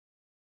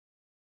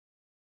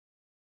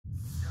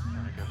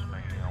just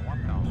making a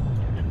 1,000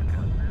 meters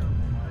again.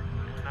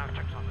 Nav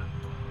checks on the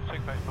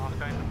sig base mask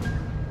going.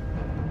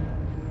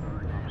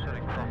 I'm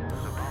setting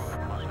throttles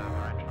above my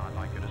servo engine. I'd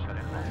like you to set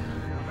it low.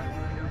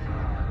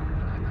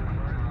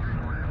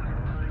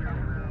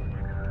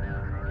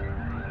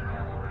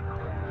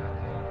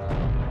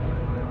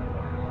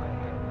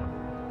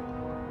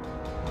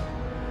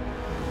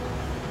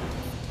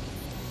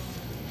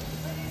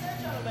 Ladies and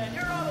gentlemen,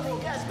 your honorable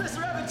guest,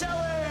 Mr.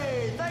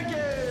 Evatelli! Thank you!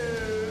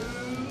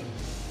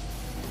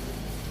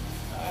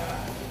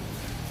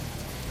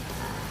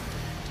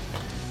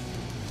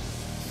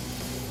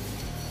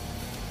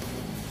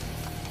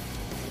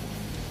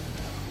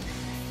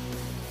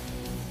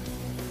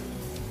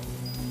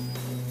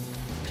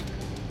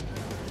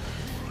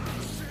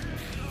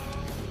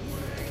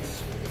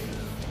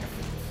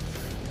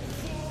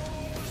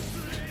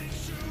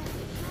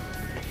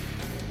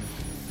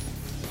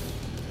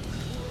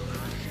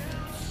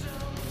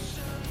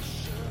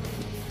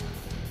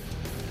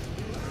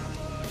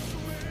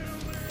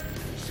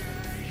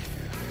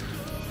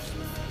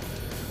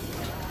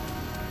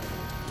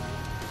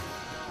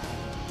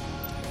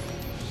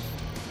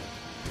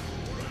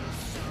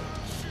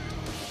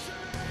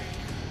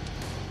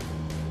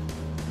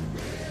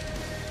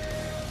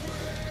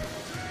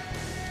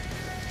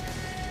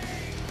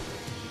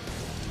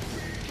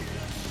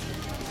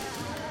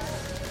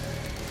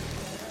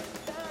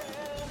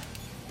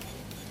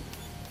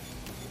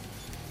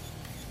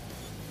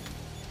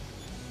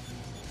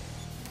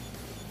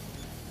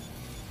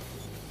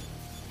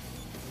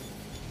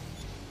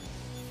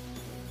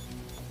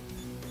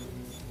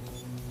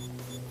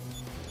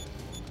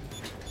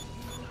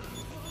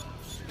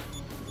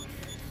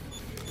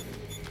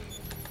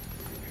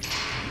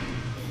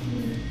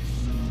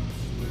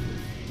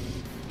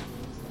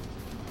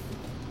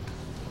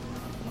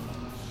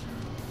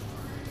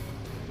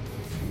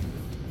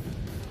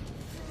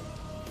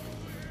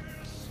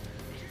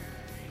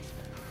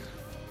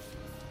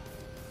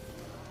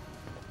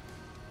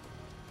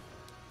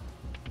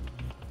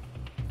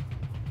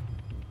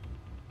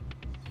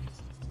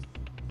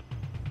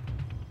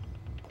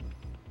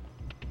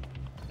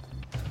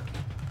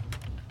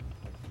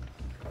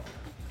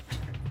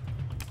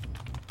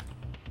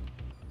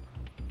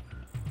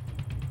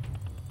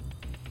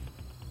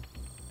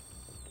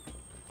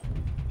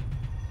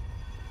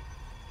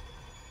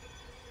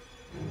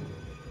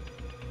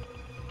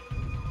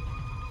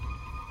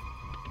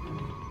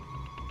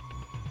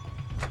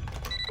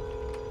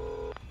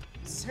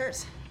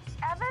 Sirs.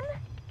 Evan?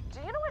 Do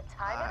you know what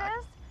time it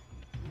is?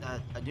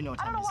 I do know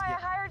what I time don't know it is. why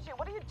I hired you.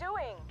 What are you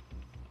doing?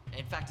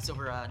 In fact, it's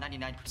over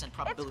 99%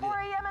 probability. It's 4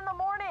 a.m. in the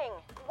morning.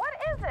 What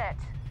is it?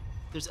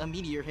 There's a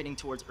meteor heading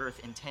towards Earth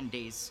in 10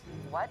 days.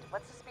 What?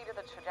 What's the speed of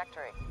the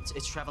trajectory?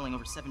 It's traveling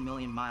over 7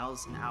 million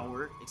miles an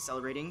hour,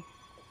 accelerating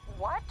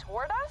What?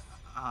 Toward us?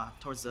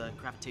 towards the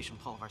gravitational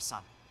pull of our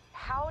sun.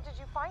 How did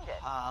you find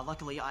it?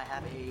 Luckily, I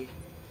have a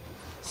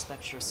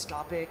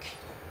spectroscopic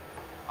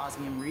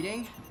osmium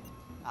reading.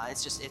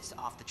 It's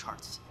off the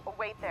charts. Oh,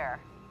 wait there.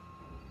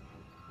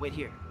 Wait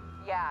here.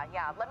 Yeah.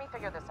 Let me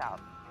figure this out.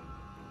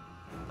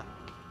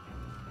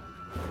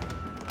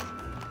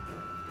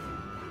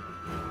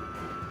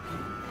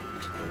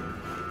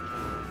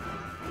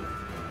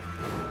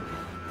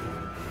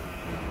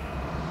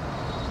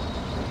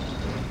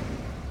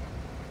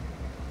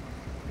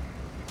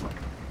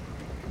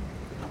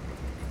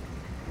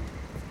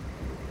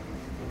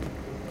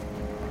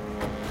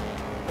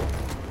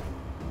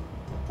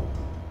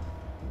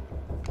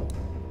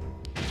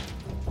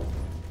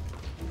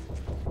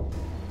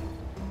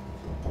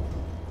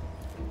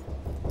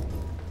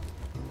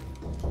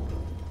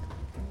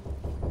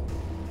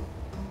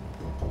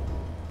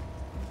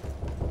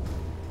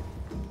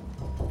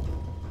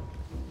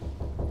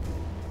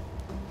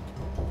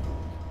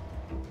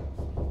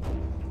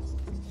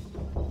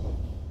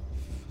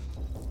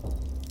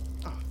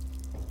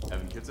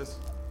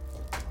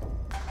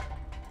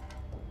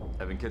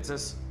 Evan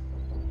Kitsis?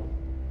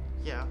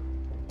 Yeah.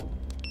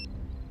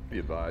 Be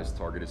advised,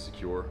 target is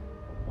secure.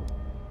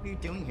 What are you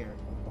doing here?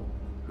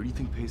 Who do you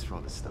think pays for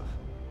all this stuff?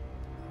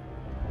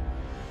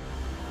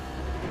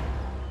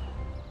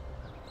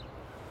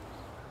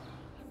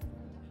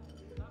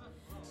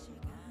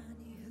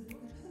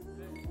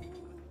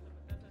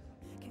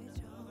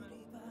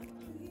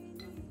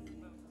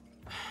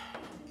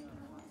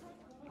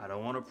 I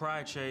don't want to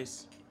pry,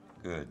 Chase.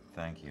 Good,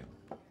 thank you.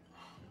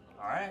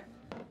 All right.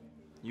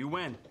 You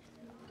win.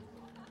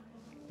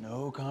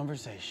 No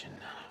conversation.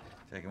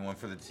 Taking one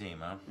for the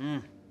team, huh?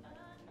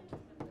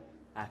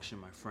 Action,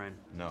 my friend.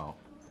 No.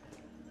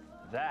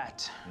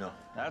 That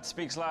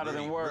speaks louder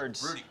than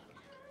words. Rudy.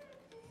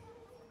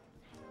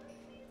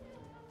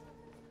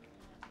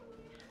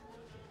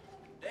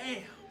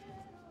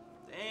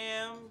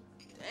 Damn.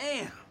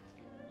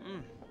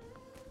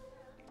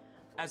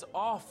 As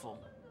awful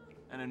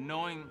and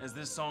annoying as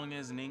this song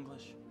is in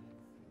English,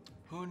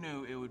 who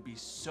knew it would be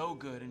so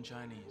good in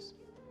Chinese?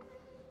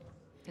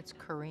 It's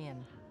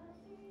Korean.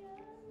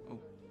 Oh.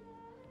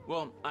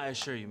 Well, I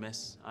assure you,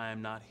 miss, I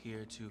am not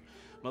here to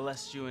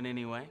molest you in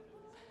any way.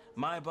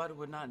 My butt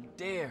would not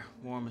dare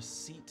warm a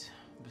seat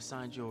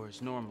beside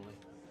yours normally.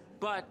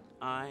 But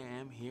I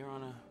am here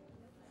on a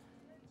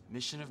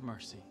mission of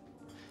mercy.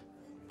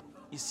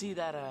 You see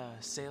that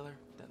sailor,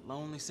 that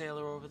lonely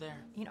sailor over there?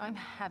 You know, I'm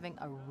having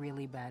a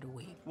really bad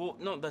week. Well,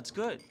 no, that's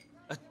good.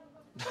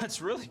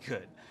 That's really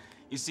good.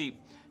 You see,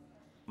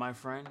 my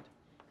friend,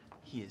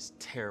 he is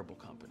terrible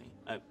company.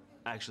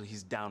 Actually,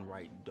 he's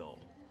downright dull.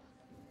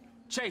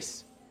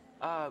 Chase,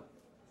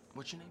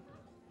 what's your name?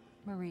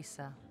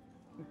 Marisa.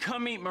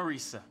 Come meet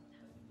Marisa.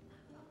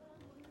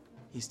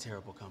 He's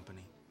terrible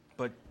company,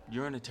 but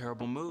you're in a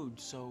terrible mood,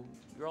 so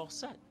you're all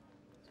set.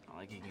 It's not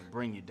like he can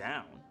bring you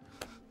down.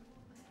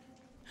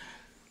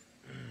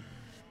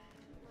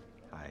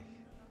 Hi.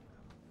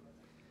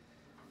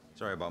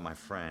 Sorry about my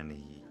friend.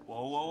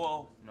 Whoa, whoa,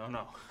 whoa. No,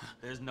 no.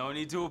 There's no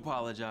need to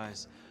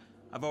apologize.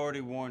 I've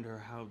already warned her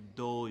how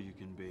dull you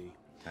can be.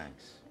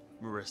 Thanks.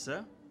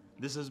 Marissa,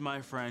 this is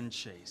my friend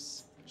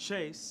Chase.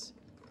 Chase,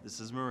 this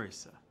is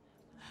Marisa.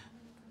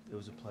 It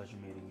was a pleasure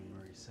meeting you,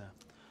 Marisa.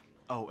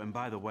 Oh, and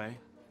by the way,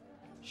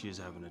 she is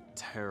having a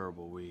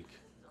terrible week.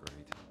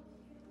 Great.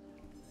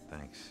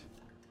 Thanks.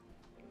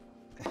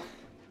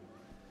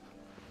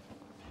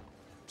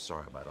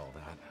 Sorry about all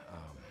that.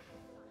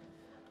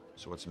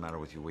 So what's the matter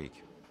with your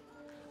week?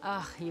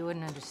 Ugh, you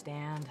wouldn't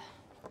understand.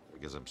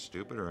 Because I'm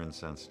stupid or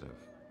insensitive?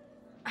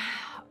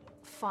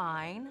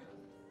 Fine.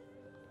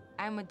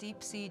 I'm a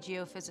deep-sea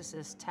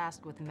geophysicist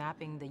tasked with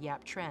mapping the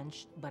Yap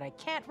Trench, but I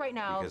can't right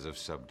now. Because of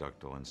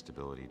subductal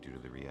instability due to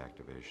the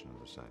reactivation of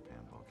the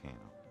Saipan volcano.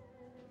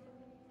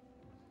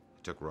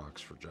 I took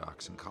rocks for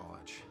jocks in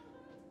college.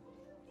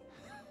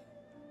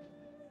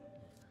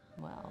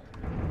 Well.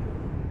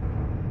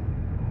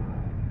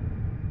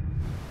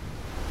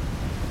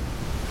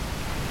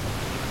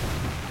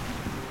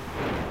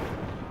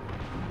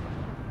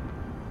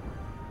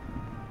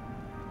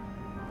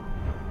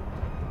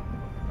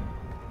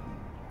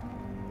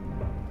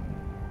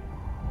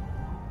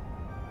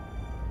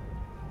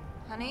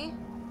 Honey?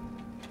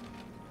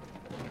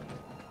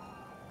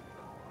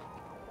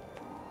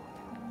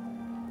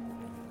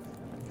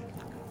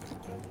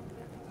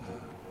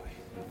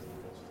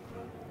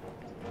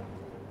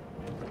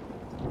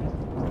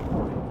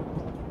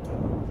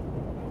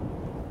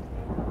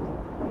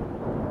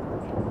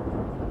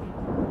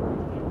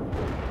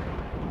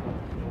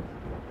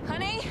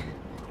 Honey?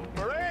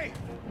 Marie!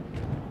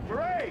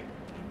 Marie!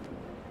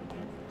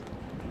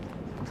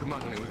 Come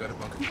on, honey, we got a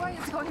bunker. What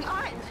is going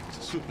on?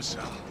 It's a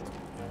supercell.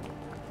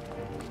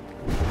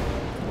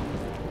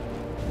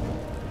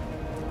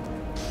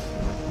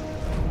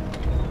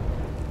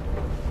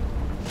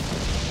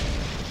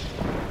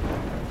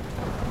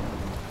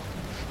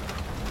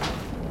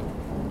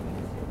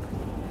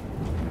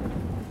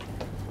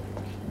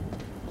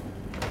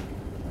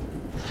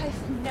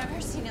 I've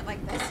never seen it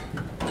like this.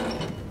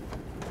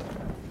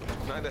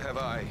 Neither have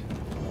I.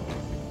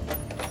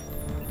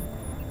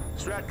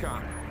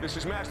 Stratcom, this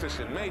is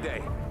Masterson.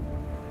 Mayday.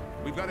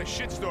 We've got a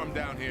shitstorm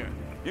down here.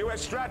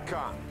 U.S.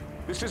 Stratcom,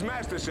 this is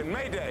Masterson.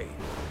 Mayday.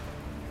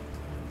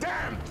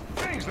 Damn!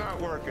 Thing's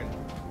not working.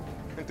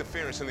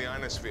 Interference in the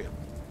ionosphere.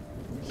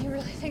 You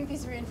really think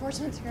these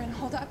reinforcements are gonna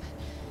hold up?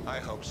 I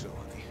hope so,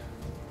 honey.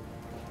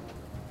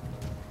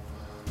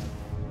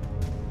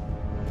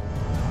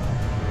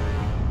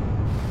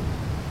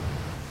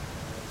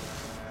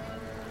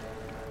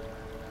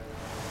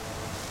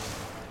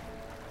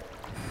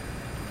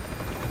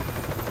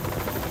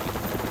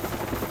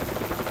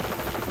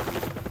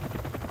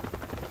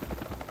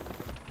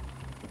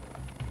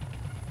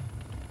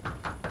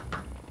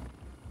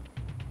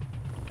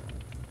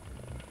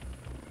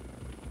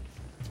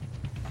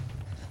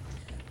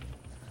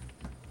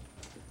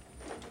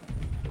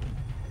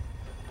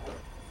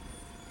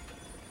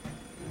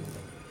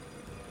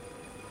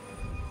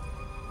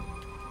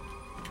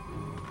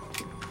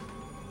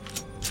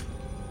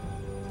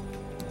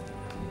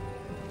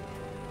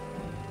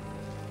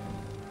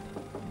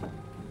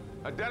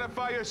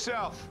 Identify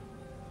yourself.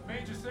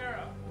 Major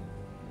Sarah.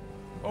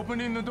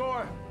 Opening the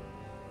door.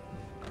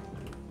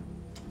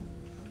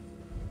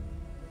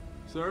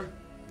 Sir?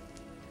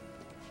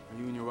 Are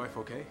you and your wife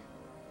okay?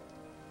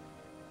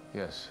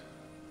 Yes,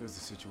 Here's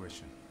the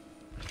situation.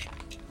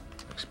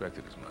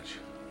 expected as much.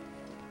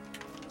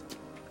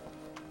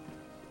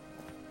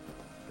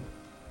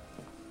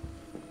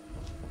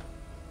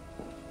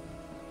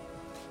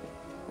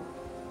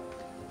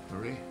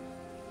 Marie?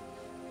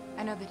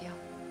 I know the deal.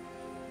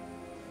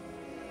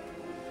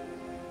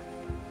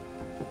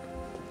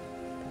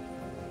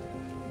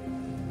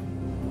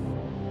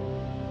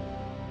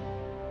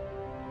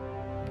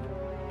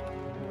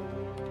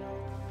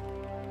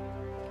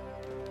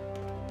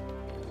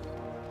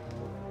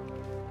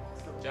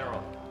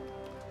 General,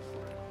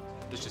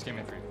 this just came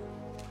in for you.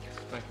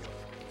 Thank you.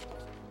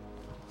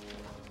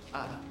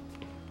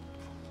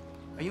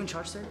 Are you in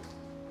charge, sir?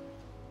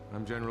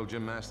 I'm General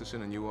Jim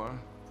Masterson, and you are?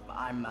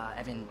 I'm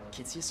Evan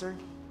Kitsia, sir.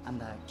 I'm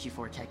the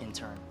Q4 Keck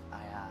intern. I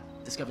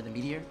discovered the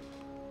meteor.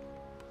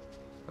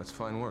 That's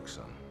fine work,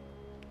 son.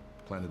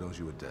 Planet owes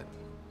you a debt.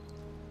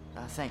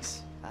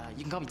 Thanks.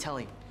 You can call me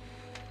Telly.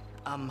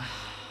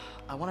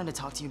 I wanted to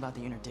talk to you about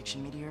the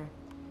interdiction meteor.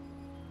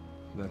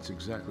 That's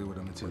exactly what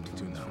I'm attempting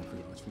to now.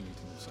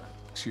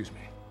 Excuse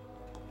me.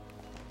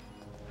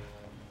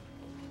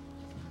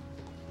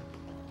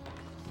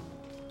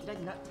 Did I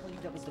not tell you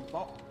that was the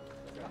bomb?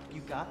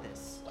 You got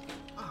this.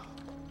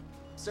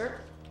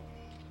 Sir?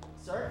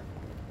 Sir?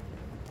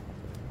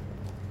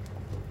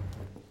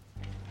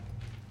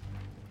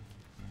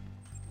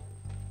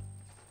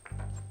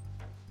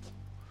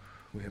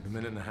 We have a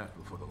minute and a half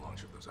before the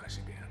launch of those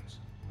ICBMs.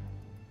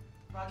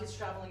 Rockets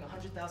traveling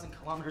 100,000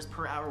 kilometers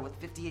per hour with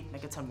 58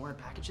 megaton warhead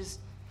packages?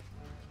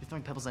 You're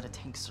throwing pebbles at a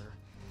tank, sir.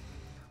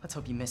 Let's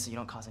hope you miss so you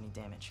don't cause any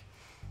damage.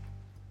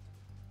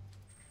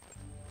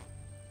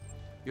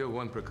 You're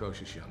one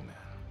precocious young man.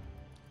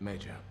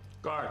 Major.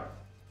 Guard.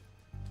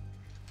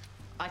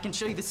 I can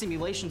show you the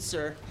simulation,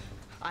 sir.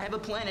 I have a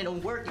plan, it'll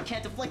work. You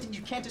can't deflect it,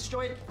 you can't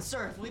destroy it.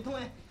 Sir, we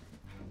plan.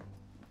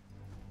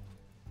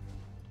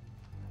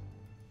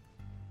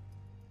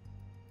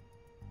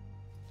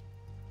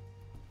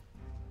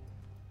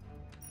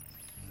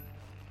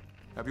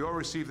 Have you all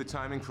received the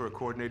timing for a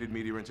coordinated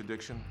meteor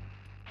interdiction?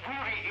 We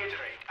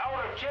reiterate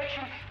our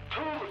objection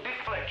to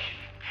deflection.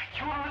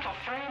 Your little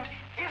friend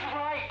is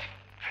right.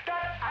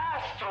 That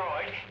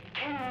asteroid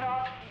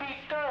cannot be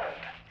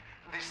turned.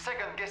 This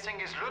second guessing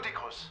is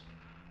ludicrous.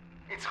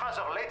 It's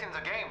rather late in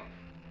the game.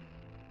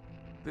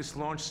 This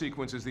launch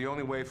sequence is the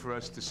only way for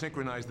us to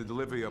synchronize the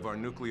delivery of our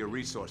nuclear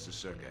resources,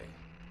 Sergei.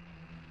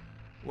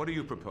 What are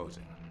you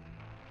proposing?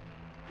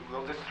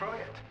 We'll destroy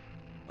it.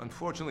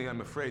 Unfortunately,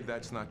 I'm afraid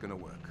that's not going to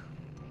work.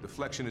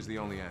 Deflection is the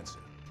only answer.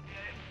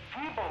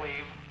 We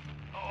believe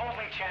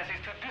only chance is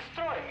to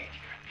destroy a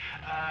meteor.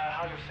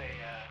 How you say,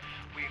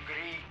 we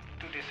agree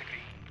to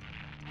disagree.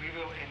 We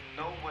will in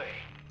no way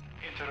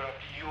interrupt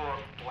your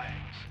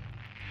plans.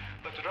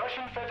 But the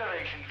Russian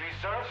Federation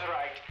reserves the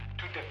right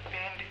to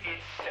defend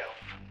itself.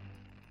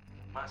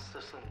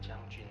 Masterson 将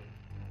军，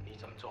你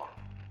怎么做？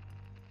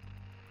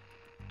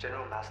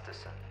 General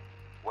Masterson,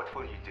 what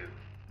will you do?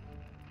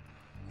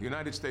 The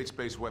United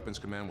States-based Weapons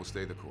Command will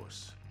stay the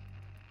course.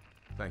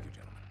 Thank you,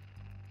 gentlemen.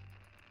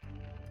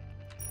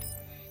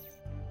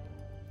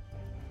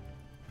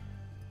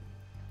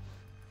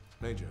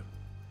 Major,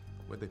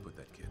 where'd they put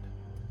that kid?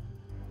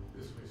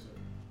 This way, sir.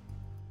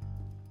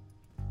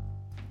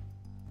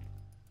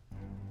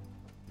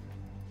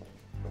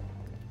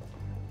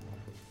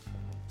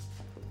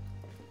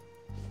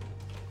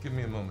 Give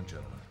me a moment,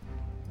 gentlemen.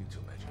 You too,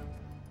 Major.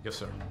 Yes,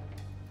 sir.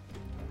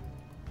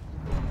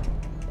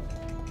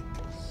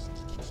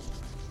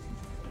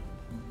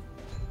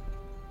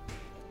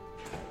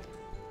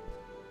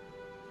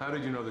 How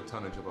did you know the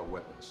tonnage of our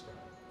weapons?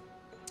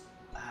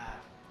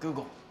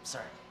 Google,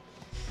 sir.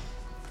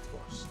 Of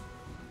course.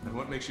 And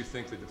what makes you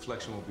think the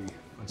deflection will be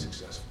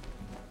unsuccessful?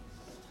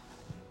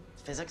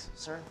 Physics,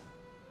 sir?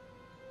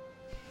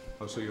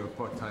 Oh, so you're a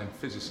part-time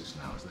physicist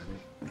now, is that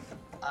it?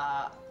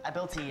 I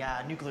built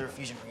a nuclear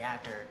fusion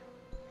reactor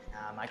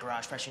in my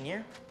garage freshman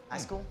year, high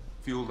school.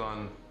 Fueled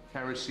on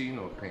kerosene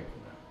or paint?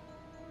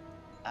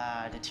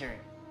 Deuterium.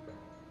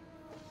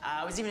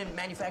 I was even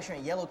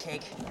manufacturing a yellow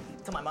cake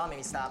until my mom made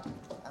me stop.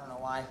 I don't know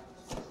why.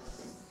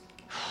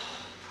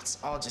 It's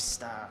all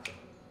just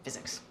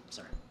physics,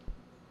 sir.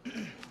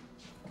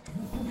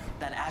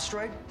 That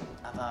asteroid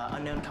of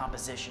unknown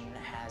composition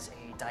has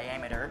a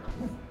diameter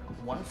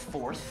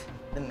 1/4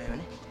 the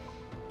moon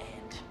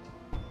and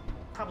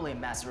probably a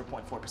mass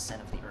 0.4%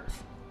 of the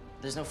Earth.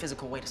 There's no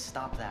physical way to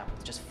stop that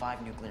with just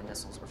 5 nuclear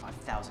missiles or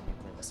 5,000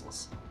 nuclear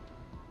missiles.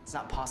 It's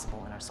not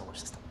possible in our solar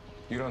system.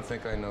 You don't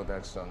think I know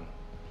that, son?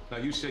 Now,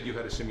 you said you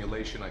had a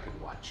simulation I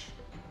could watch.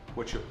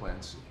 What's your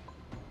plan, C?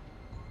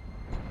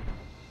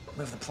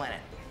 Move the planet.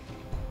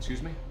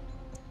 Excuse me?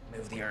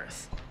 Move the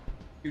Earth.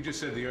 You just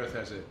said the Earth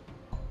has a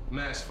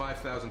mass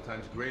 5,000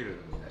 times greater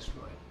than the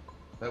asteroid.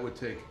 That would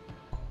take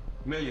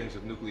millions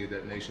of nuclear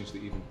detonations to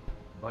even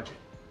budget.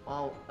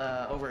 Well,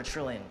 over 1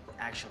 trillion,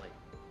 actually.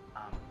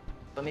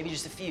 But maybe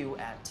just a few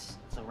at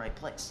the right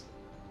place.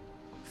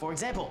 For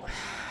example,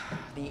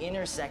 the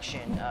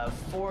intersection of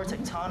 4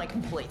 tectonic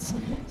plates,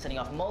 setting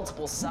off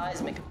multiple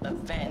seismic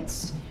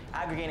events,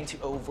 aggregating to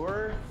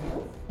over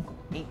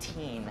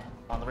 18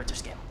 on the Richter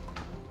scale.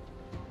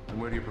 And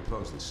where do you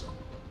propose this, son?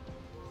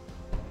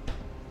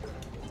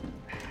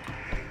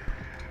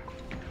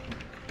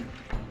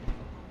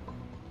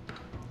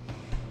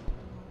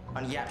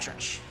 On Yap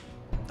Trench,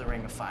 the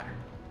Ring of Fire.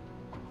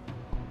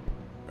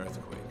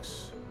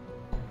 Earthquakes.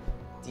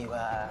 Do you,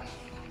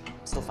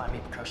 still find me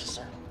precocious,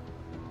 sir?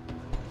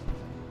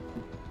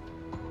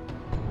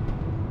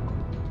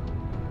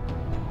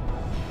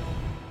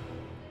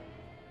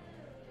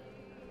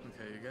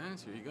 Okay, you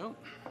guys, here you go.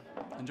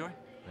 Enjoy.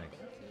 Thanks.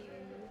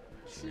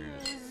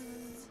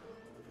 Cheers.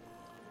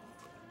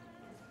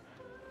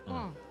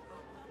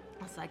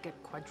 It's like a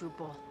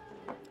quadruple.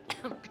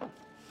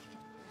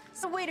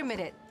 So wait a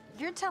minute.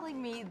 You're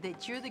telling me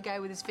that you're the guy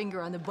with his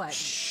finger on the button?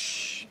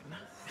 Shh.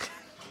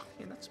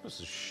 You're not supposed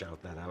to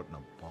shout that out in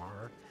a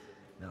bar.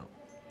 No.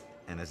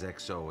 And as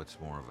XO, it's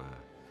more of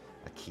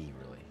a key,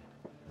 really.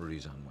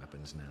 Rudy's on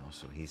weapons now,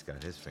 so he's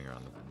got his finger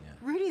on the button, yeah.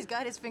 Rudy's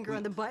got his finger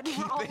on the button.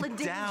 We're all in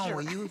danger. Down,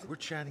 will you? We're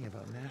chatting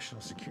about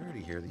national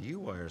security here. The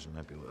U-wires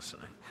might be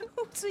listening.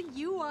 Who's a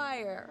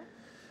U-wire?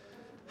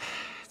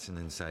 It's an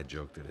inside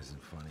joke that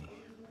isn't funny.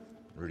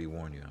 Rudy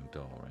warned you I'm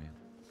dull, right?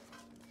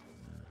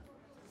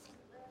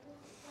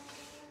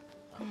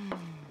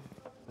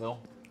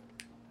 Well?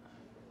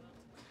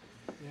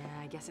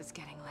 Yeah, I guess it's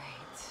getting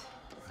late.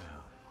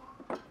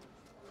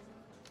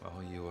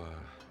 Well, you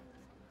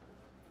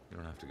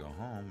don't have to go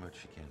home, but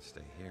you can't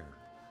stay here.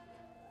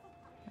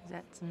 Is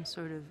that some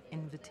sort of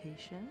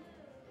invitation?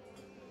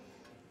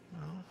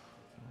 No.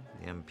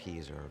 The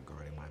MPs are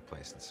guarding my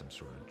place in some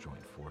sort of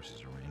joint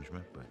forces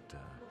arrangement, but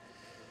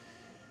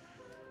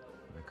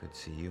I could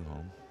see you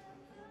home.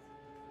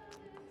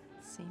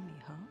 See me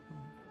home?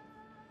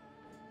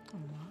 Oh,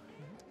 my.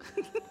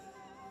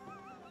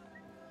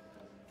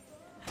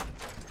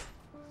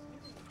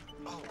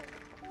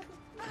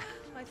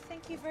 Well,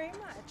 thank you very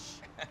much.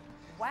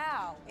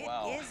 Wow, it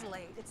is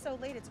late. It's so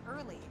late, it's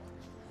early.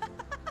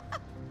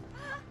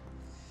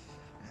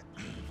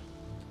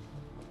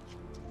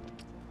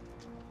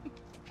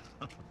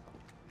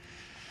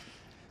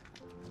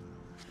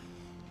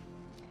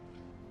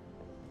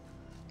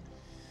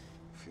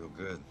 Feel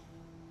good.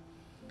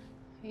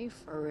 Are you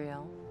for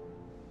real?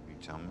 You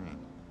tell me.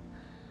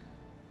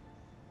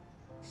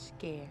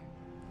 Scared.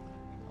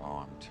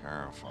 Oh, I'm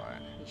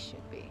terrified. You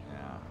should be.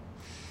 Yeah.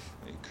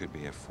 You could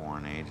be a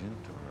foreign agent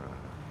or a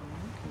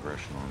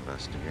congressional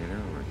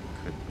investigator, or you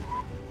could...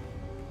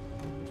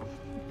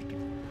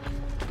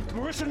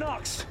 Marissa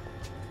Knox!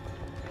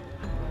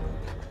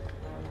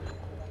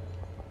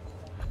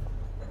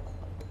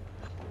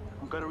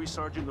 I'm Gunnery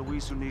Sergeant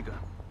Luis Zuniga,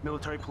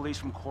 military police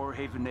from Coral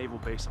Haven Naval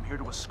Base. I'm here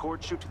to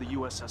escort you to the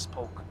USS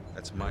Polk.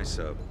 That's my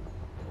sub.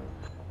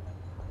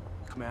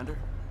 Commander?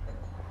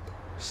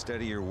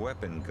 Steady your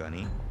weapon,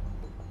 Gunny.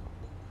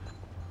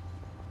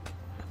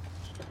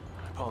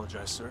 I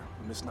apologize, sir.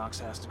 Miss Knox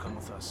has to come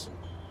with us.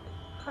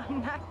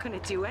 I'm not gonna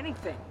do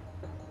anything.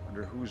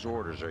 Under whose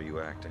orders are you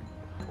acting?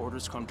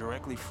 Orders come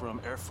directly from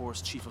Air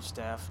Force Chief of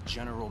Staff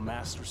General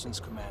Masterson's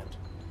command.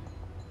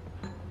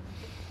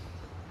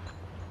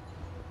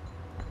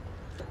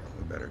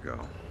 We better go.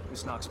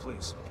 Miss Knox,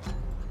 please.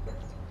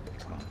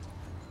 Come on.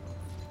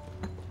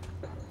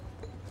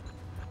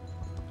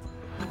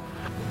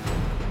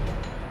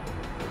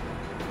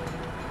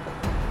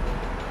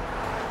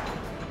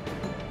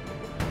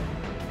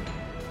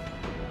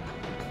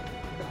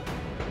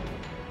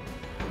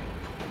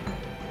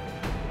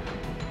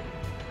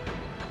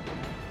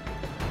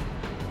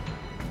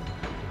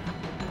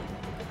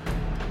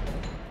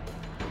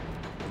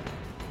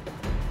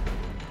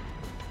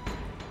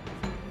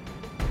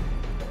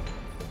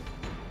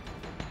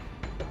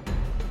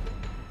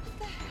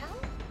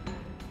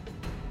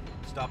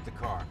 Stop the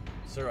car.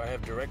 Sir, I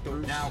have direct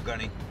orders. Now,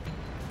 Gunny.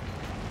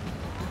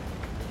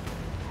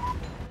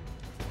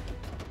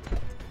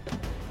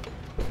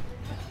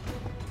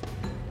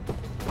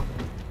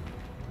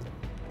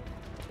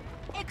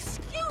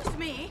 Excuse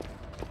me?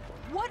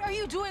 What are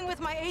you doing with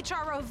my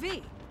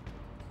HROV?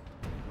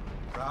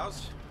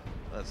 Rouse?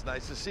 That's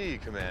nice to see you,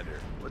 Commander.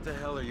 What the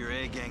hell are your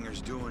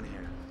A-gangers doing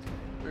here?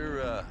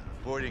 We're,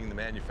 voiding the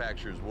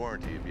manufacturer's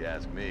warranty, if you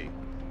ask me.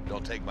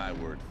 Don't take my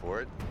word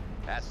for it.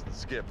 Ask the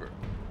skipper.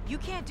 You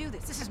can't do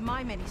this. This is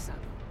my mini-sub.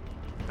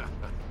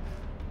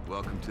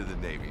 Welcome to the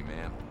Navy,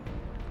 ma'am.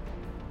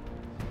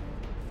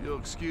 If you'll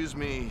excuse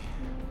me,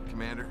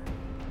 Commander.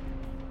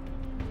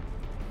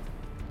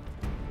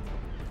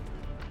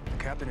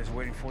 The captain is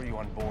waiting for you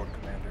on board,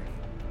 Commander.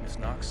 Miss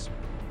Knox?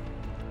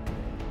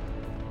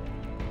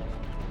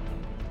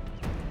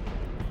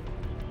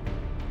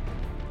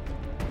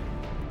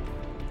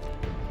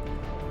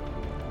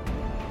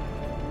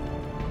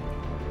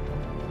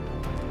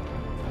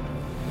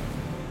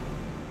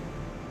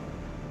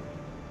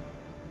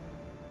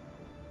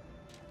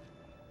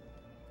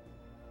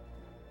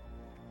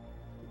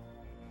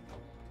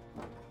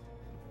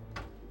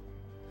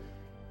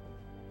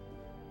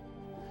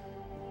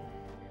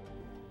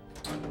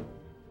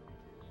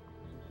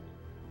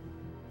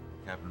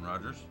 Captain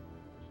Rogers?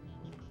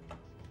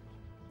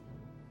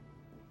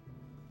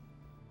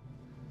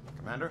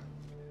 Commander,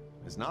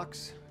 Ms.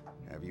 Knox,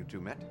 have you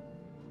two met?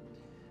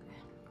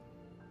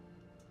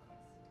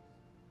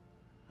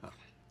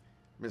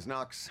 Ms.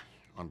 Knox,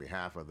 on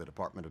behalf of the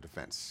Department of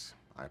Defense,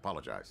 I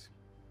apologize.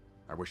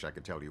 I wish I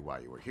could tell you why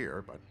you were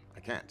here, but I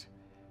can't.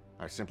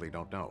 I simply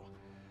don't know.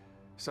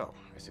 So,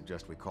 I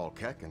suggest we call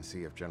Keck and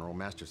see if General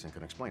Masterson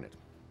can explain it.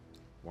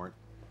 Warrant?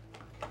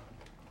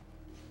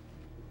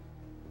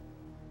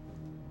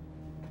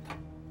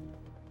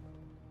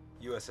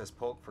 USS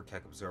Polk for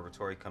Keck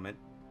Observatory, come in.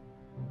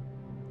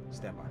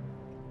 Stand by.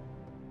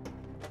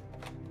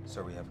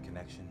 Sir, we have a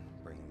connection.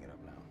 Bringing it up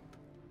now.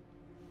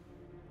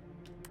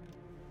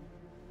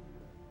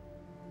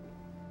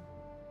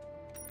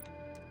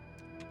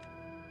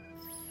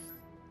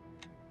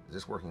 Is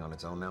this working on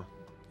its own now?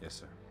 Yes,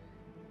 sir.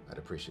 I'd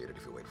appreciate it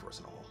if you wait for us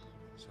in the hall.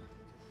 Sir.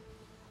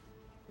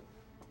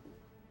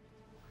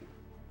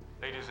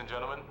 Ladies and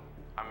gentlemen,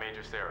 I'm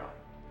Major Sarah.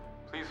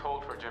 Please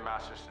hold for Jim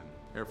Masterson,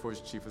 Air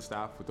Force Chief of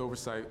Staff with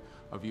oversight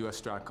of U.S.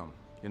 STRATCOM,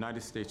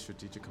 United States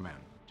Strategic Command.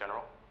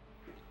 General?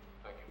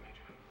 Thank you,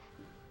 Major.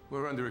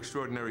 We're under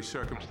extraordinary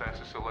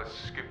circumstances, so let's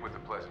skip with the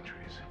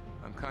pleasantries.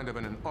 I'm kind of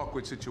in an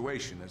awkward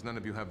situation, as none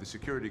of you have the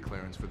security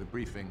clearance for the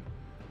briefing.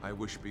 I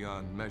wish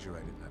beyond measure I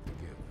didn't have to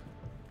give.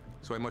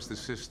 So I must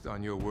insist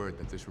on your word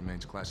that this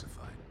remains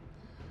classified.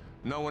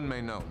 No one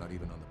may know, not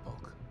even on the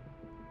bulk.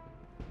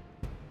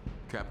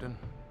 Captain?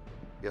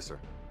 Yes, sir.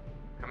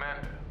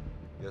 Commander?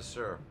 Yes,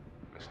 sir.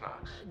 Miss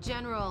Knox?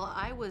 General,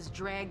 I was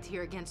dragged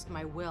here against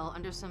my will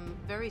under some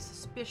very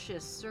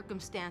suspicious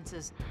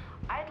circumstances.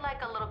 I'd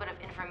like a little bit of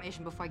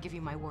information before I give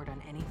you my word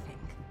on anything.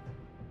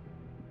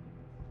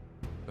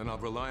 Then I'll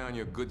rely on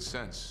your good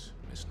sense,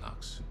 Miss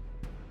Knox.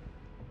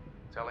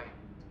 Telly?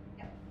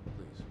 Yeah.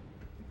 Please.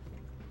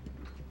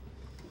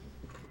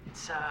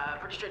 It's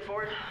pretty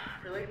straightforward,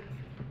 really.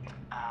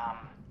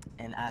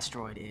 An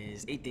asteroid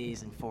is 8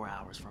 days and 4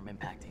 hours from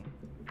impacting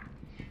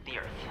the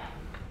Earth.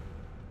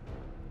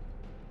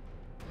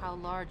 How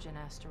large an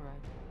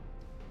asteroid?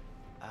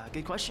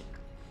 Good question.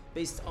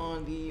 Based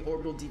on the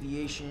orbital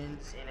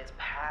deviations in its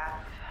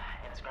path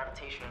and its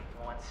gravitational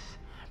influence,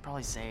 I'd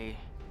probably say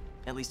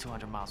at least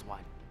 200 miles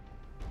wide.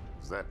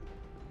 Is that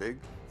big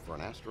for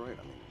an asteroid?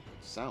 I mean,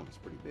 it sounds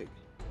pretty big.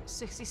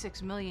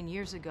 66 million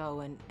years ago,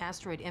 an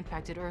asteroid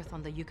impacted Earth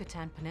on the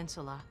Yucatan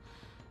Peninsula.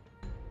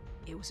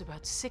 It was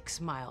about 6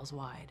 miles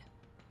wide,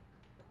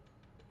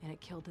 and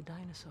it killed the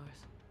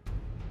dinosaurs.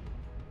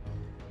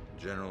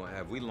 General,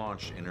 have we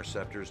launched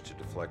interceptors to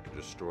deflect or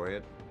destroy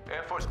it?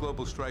 Air Force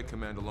Global Strike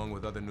Command, along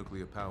with other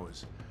nuclear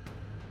powers,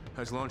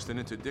 has launched an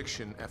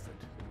interdiction effort.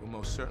 It will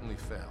most certainly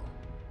fail.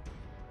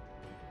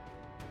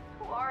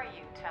 Who are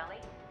you,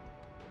 Telly?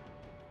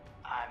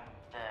 I'm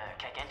the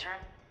Keck intern.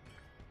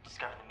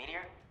 Discovered the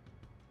meteor.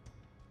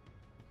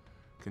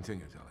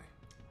 Continue, Telly.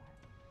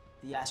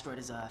 The asteroid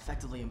is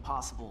effectively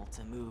impossible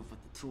to move with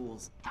the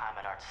tools and time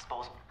at our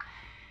disposal.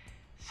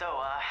 So,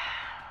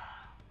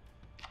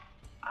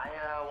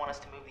 I want us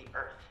to move the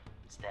Earth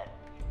instead.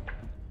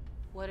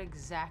 What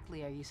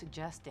exactly are you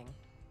suggesting?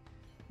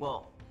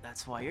 Well,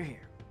 that's why you're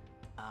here.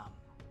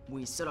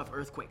 We set off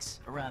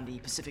earthquakes around the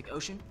Pacific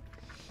Ocean,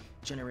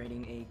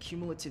 generating a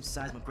cumulative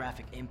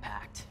seismographic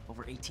impact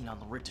over 18 on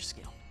the Richter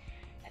scale.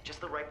 At just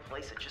the right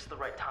place at just the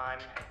right time,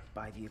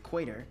 by the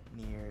equator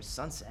near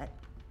sunset.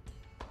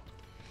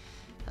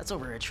 That's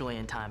over 1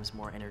 trillion times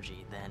more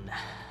energy than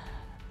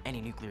any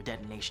nuclear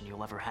detonation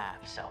you'll ever have,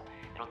 so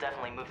it'll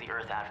definitely move the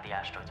Earth out of the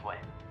asteroid's way.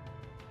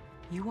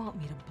 You want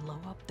me to blow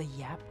up the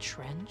Yap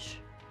Trench?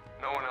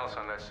 No one else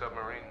on that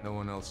submarine. No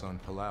one else on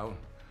Palau.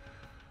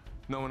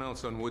 No one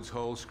else on Woods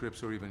Hole,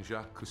 Scripps, or even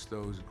Jacques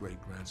Cousteau's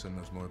great-grandson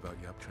knows more about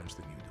Yap Trench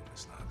than you do,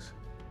 Miss Knox.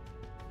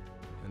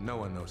 And no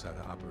one knows how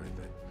to operate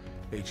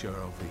that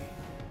HROV.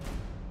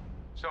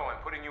 So I'm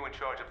putting you in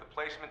charge of the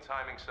placement,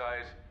 timing,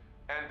 size,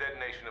 and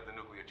detonation of the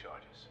nuclear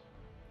charges.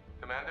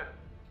 Commander?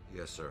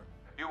 Yes, sir.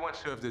 You once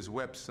served as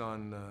WEPS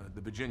on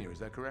the Virginia, is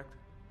that correct?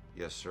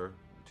 Yes, sir.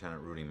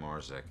 Lieutenant Rudy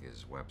Marzek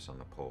is WEPS on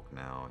the Polk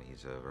now.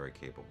 He's a very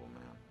capable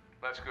man.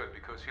 That's good,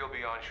 because he'll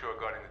be onshore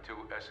guarding the 2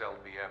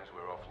 SLBMs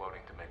we're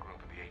offloading to make room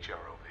for the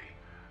HROV.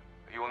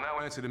 You will now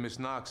answer to Miss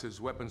Knox as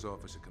Weapons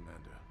Officer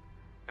Commander,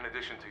 in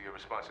addition to your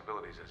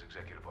responsibilities as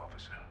Executive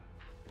Officer.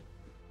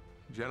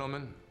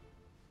 Gentlemen,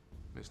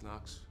 Miss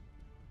Knox,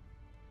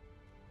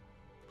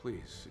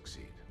 please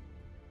succeed.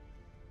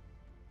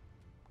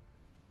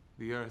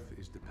 The Earth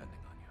is depending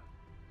on you.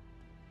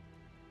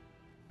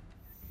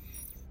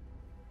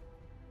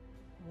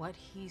 What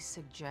he's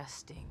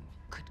suggesting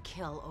could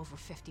kill over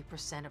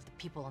 50% of the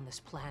people on this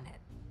planet.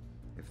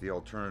 If the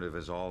alternative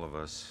is all of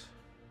us,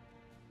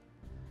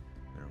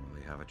 we don't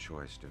really have a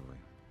choice, do we?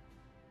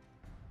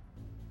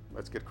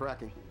 Let's get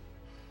cracking.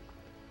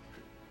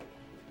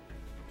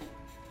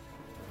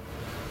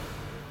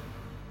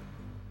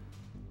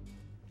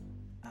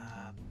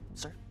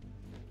 Sir?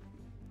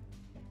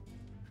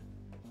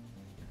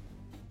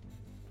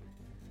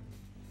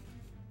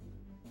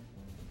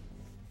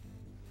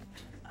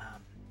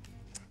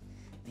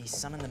 The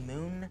sun and the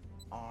moon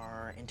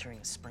are entering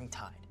a spring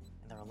tide,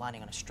 and they're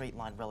aligning on a straight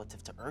line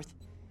relative to Earth.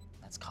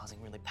 That's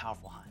causing really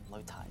powerful high and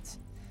low tides.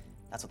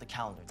 That's what the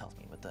calendar tells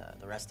me, with the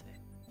rest of it.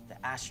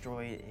 The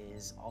asteroid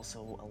is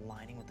also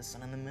aligning with the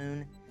sun and the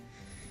moon,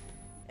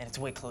 and it's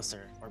way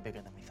closer or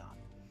bigger than we thought.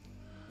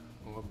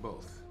 Or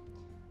both.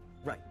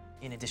 Right,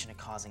 in addition to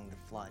causing the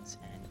floods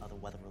and other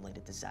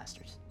weather-related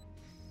disasters.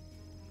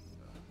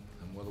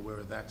 I'm well aware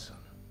of that, son.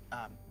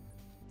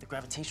 The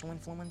gravitational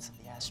influence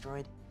of the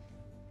asteroid,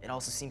 it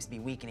also seems to be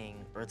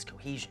weakening Earth's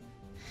cohesion,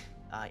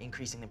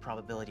 increasing the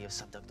probability of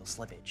subductal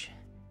slippage,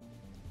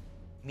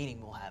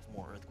 meaning we'll have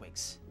more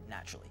earthquakes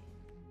naturally.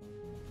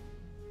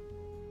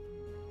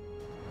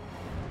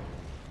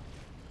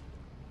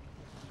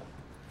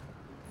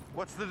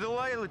 What's the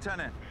delay,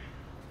 Lieutenant?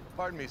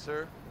 Pardon me,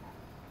 sir.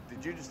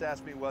 Did you just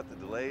ask me what the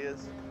delay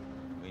is?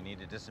 We need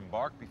to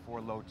disembark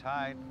before low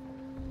tide.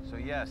 So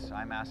yes,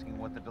 I'm asking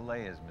what the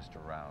delay is, Mr.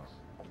 Rouse.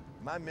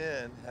 My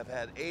men have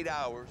had 8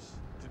 hours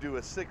to do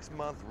a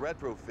 6-month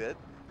retrofit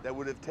that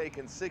would have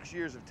taken 6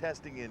 years of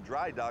testing in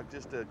dry dock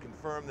just to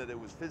confirm that it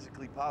was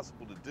physically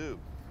possible to do.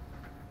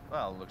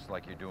 Well, looks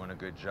like you're doing a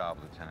good job,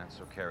 Lieutenant,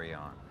 so carry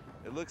on.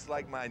 It looks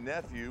like my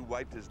nephew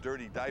wiped his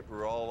dirty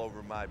diaper all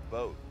over my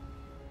boat.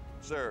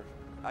 Sir,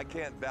 I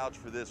can't vouch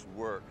for this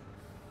work.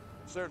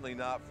 Certainly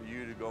not for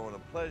you to go on a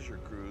pleasure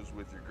cruise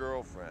with your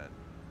girlfriend.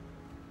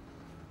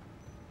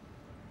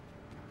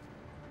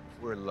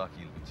 We're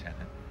lucky,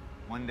 Lieutenant.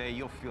 One day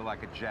you'll feel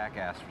like a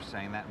jackass for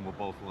saying that, and we'll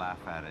both laugh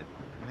at it.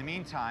 In the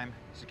meantime,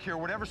 secure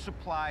whatever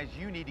supplies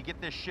you need to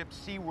get this ship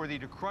seaworthy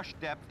to crush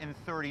depth in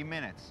 30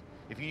 minutes.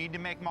 If you need to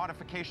make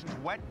modifications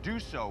wet, do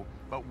so,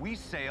 but we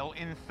sail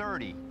in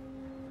 30.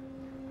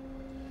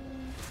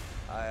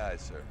 Aye, aye,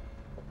 sir.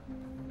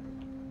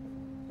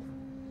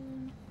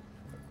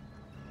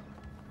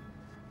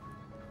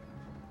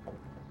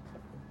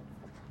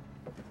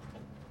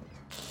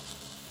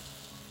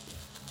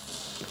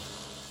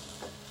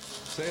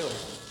 Sailor.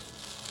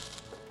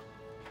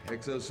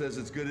 Exo says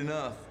it's good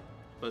enough.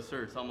 But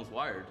sir, it's almost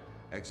wired.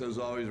 Exo's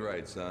always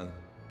right, son.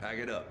 Pack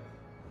it up.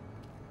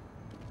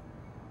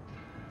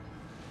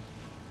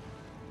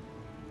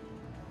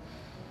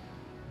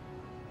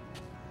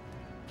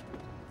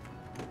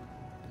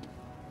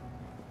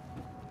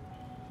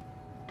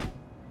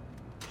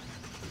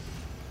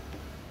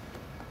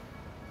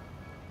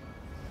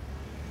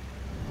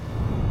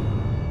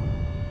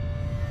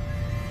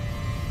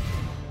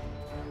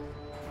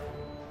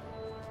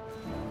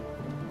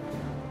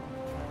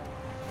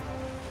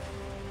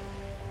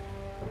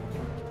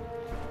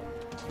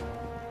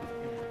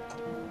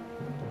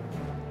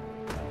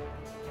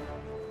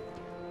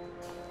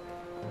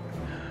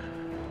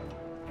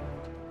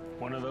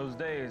 One of those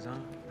days,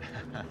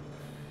 huh?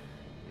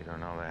 You don't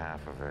know the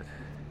half of it.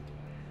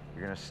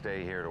 You're gonna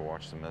stay here to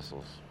watch the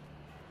missiles.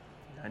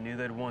 I knew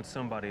they'd want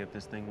somebody if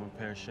this thing went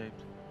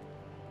pear-shaped.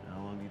 How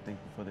long do you think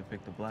before they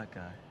pick the black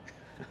guy?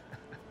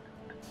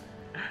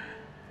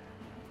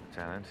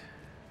 Lieutenant?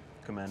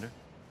 Commander?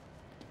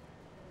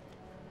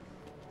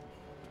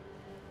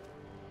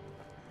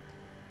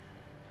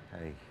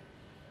 Hey.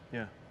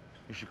 Yeah?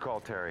 You should call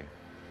Terry.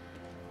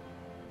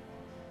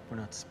 We're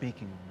not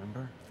speaking,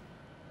 remember?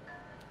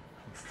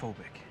 I'm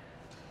phobic.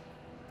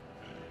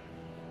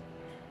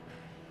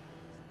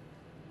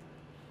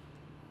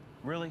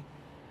 Really?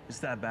 It's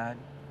that bad?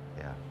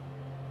 Yeah.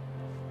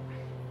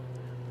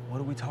 What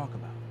do we talk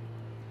about?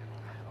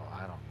 Oh,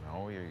 I don't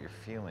know. Your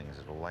feelings.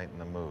 It'll lighten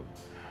the mood.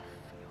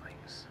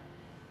 Feelings.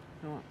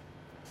 You know what?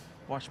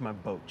 Watch my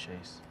boat,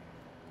 Chase.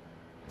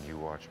 And you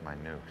watch my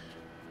nukes.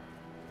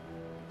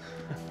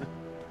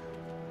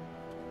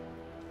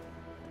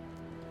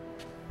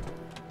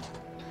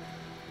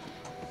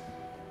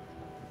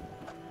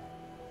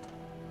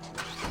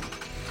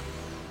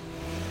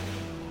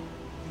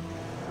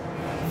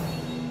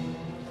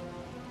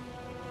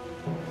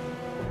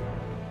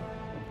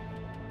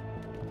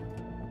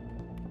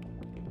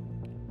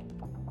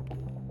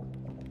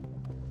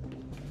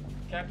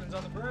 Captain's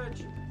on the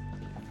bridge.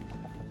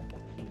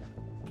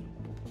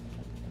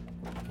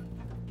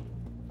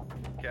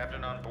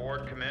 Captain on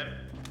board, come in.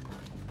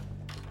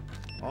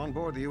 On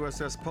board the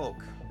USS Polk.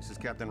 This is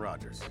Captain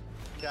Rogers.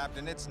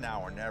 Captain, it's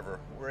now or never.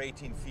 We're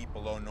 18 feet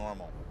below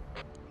normal.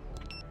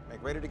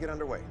 Make ready to get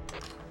underway.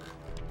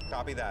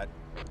 Copy that.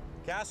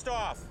 Cast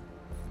off!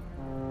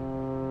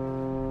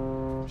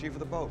 Chief of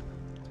the boat.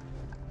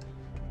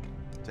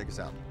 Take us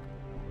out.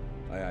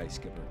 Aye, aye,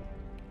 Skipper.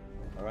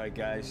 All right,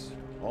 guys.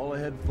 All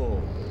ahead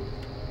full.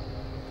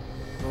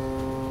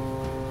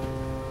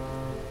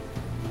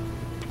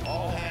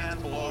 All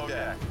hands below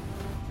deck.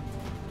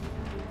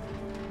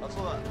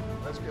 Hustle up.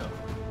 Let's go.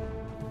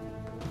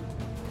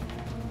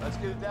 Let's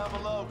get it down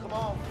below. Come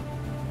on.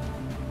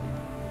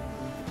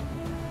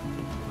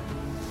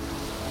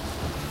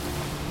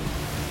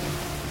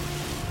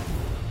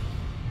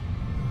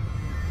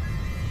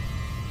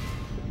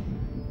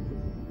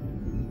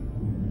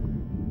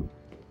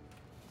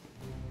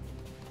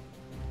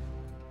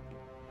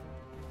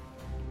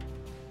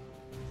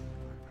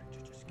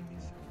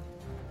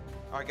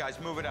 All right, guys,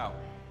 move it out.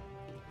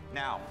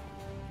 Now.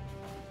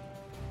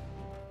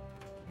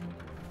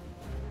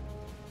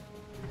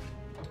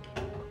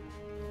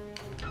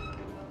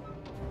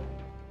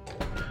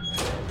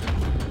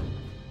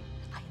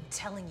 I'm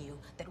telling you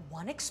that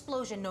one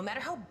explosion, no matter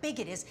how big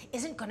it is,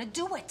 isn't gonna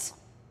do it.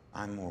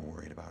 I'm more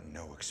worried about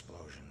no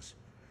explosions.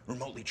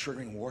 Remotely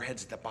triggering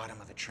warheads at the bottom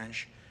of the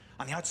trench.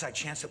 On the outside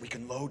chance that we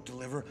can load,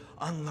 deliver,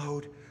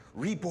 unload,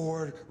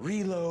 reboard,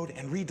 reload,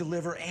 and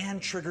redeliver, and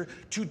trigger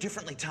 2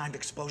 differently timed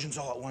explosions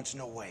all at once,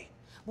 no way.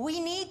 We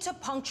need to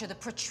puncture the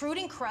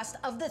protruding crust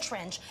of the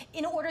trench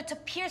in order to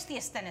pierce the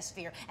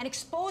asthenosphere and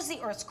expose the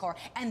Earth's core,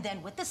 and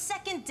then with the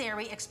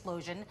secondary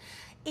explosion,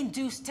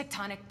 induce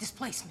tectonic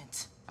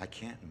displacement. I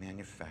can't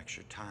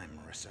manufacture time,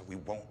 Marissa. We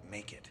won't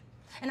make it.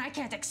 And I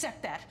can't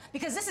accept that,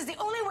 because this is the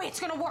only way it's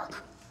gonna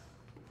work.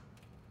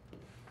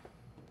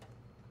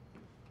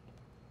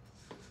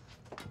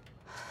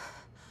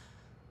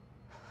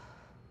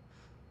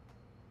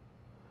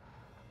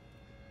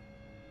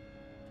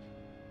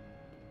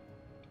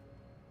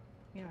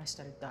 I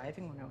started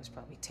diving when I was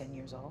probably 10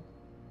 years old.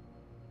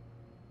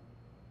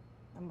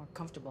 I'm more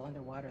comfortable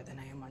underwater than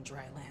I am on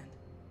dry land.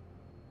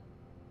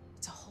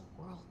 It's a whole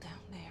world down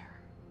there.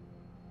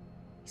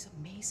 These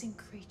amazing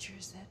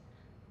creatures that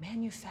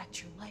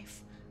manufacture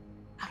life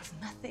out of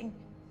nothing.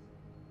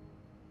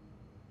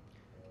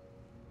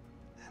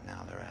 And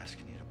now they're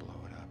asking you to blow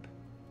it up.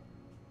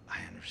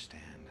 I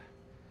understand.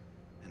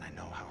 And I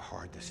know how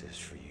hard this is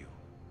for you.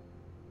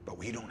 But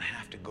we don't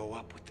have to go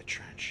up with the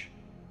trench.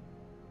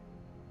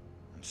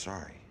 I'm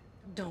sorry.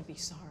 Don't be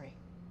sorry.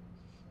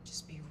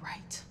 Just be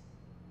right.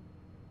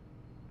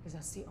 Because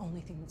that's the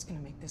only thing that's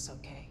gonna make this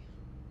okay.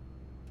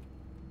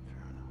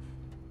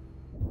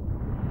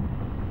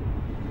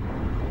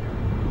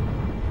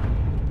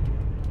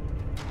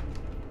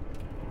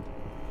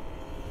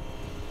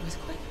 It was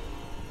quick.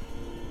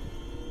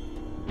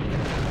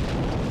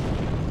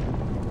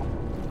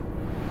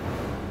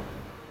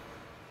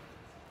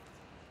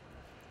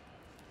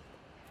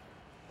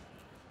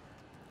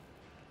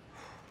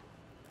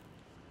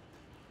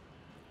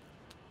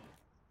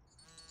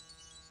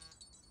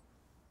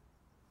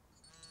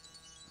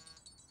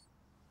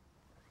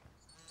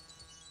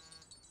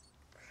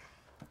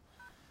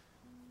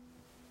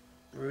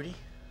 Rudy?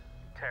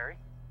 Terry?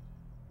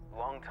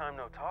 Long time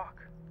no talk.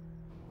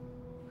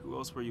 Who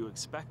else were you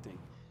expecting?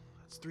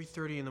 It's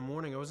 3:30 in the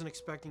morning. I wasn't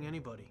expecting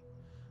anybody.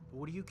 But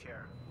what do you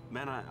care?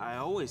 Man, I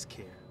always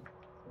care.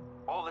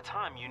 All the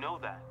time, you know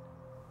that.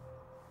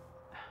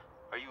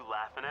 Are you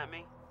laughing at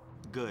me?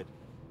 Good.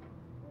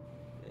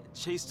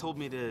 Chase told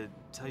me to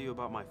tell you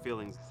about my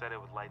feelings. He said it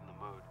would lighten the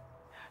mood.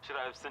 Should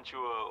I have sent you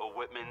a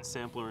Whitman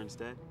sampler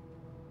instead?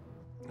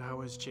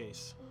 How is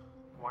Chase?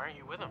 Why aren't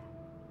you with him?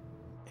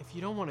 If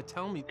you don't want to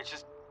tell me... It's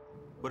just...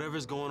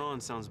 whatever's going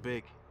on sounds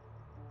big.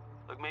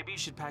 Look, maybe you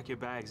should pack your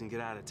bags and get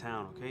out of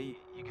town, okay?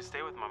 You can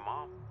stay with my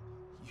mom.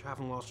 You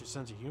haven't lost your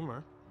sense of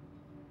humor.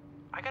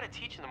 I gotta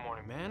teach in the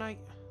morning, man. I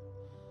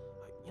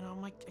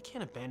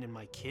can't abandon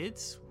my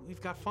kids. We've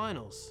got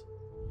finals.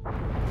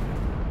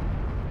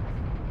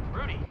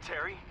 Rudy!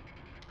 Terry,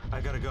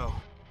 I gotta go.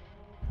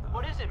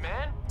 What is it,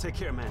 man? Take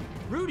care, man.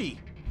 Rudy!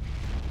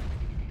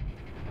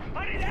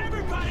 I need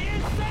everybody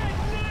inside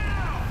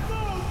now! Go,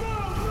 go,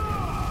 go!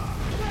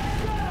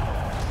 Let's go!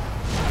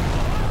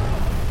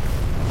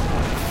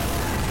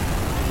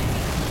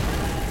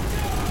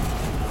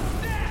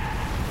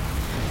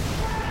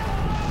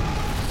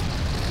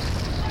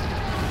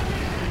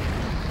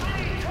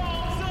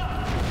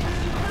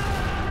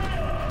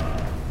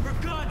 For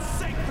God's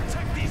sake,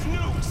 protect these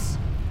nukes!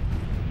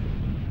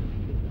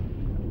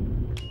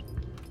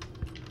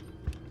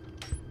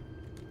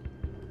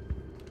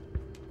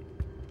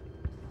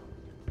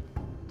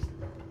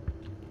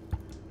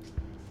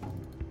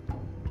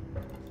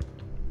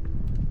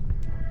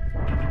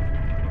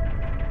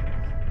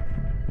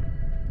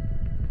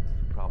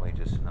 Probably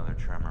just another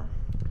tremor.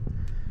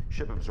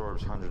 Ship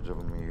absorbs hundreds of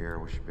them a year.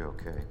 We should be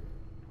okay.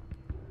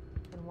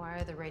 Then why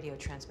are the radio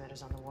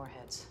transmitters on the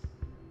warheads?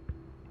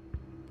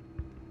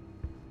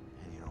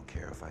 And you don't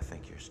care if I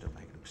think you're still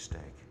making a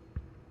mistake.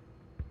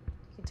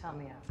 You can tell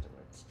me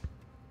afterwards.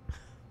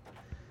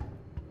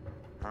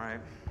 All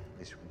right. At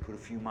least we can put a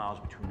few miles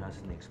between us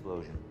and the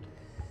explosion.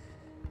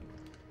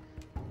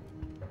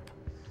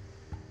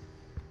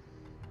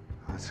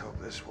 Let's hope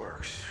this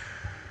works.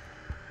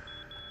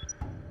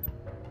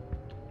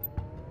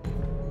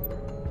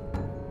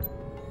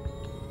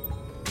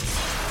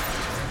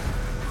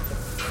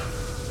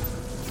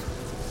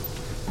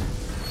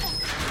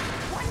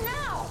 What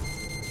now?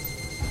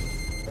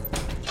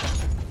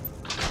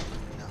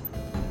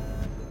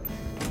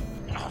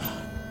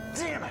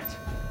 Damn it!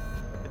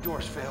 The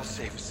door's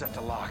fail-safe is set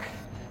to lock.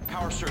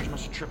 Power surge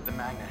must have tripped the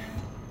magnet.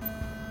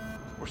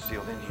 We're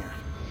sealed in here.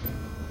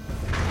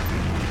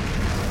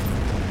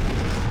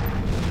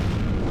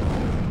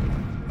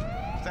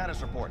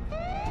 Status report.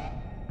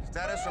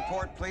 Status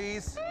report,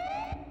 please.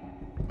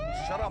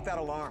 Shut off that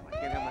alarm. I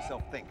can't hear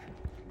myself think.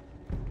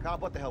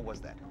 Cobb, what the hell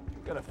was that?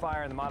 Got a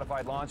fire in the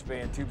modified launch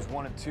bay in tubes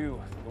 1 and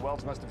 2. The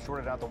welds must have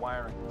shorted out the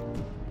wiring.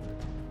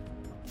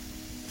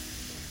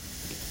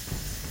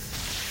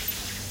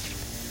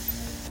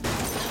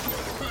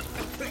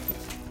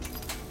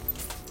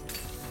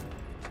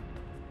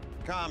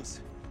 Comms.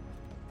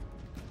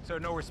 Sir,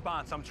 no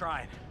response. I'm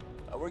trying.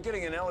 We're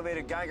getting an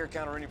elevated Geiger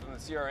counter reading from the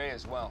CRA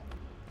as well.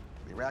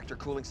 The reactor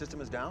cooling system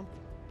is down?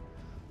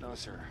 No,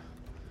 sir.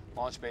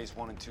 Launch bays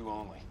 1 and 2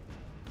 only.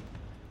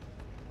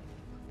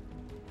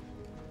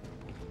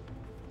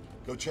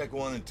 Go check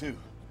 1 and 2.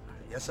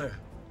 Yes, sir.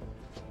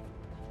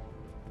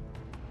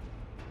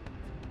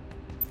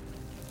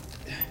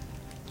 Yeah.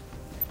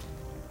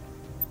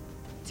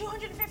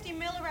 250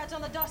 millirads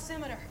on the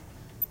dosimeter.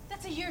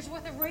 That's a year's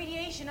worth of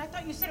radiation. I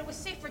thought you said it was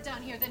safer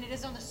down here than it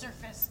is on the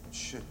surface. It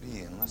should be,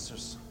 unless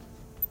there's...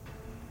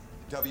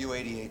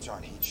 W-88s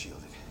aren't heat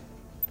shielded.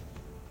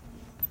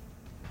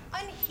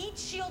 Unheat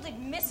shielded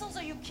missiles?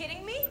 Are you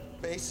kidding me?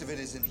 Base of it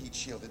isn't heat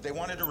shielded. They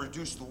wanted to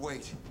reduce the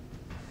weight.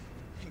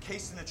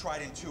 Encased in the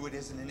Trident II, it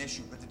isn't an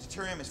issue, but the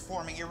deuterium is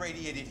forming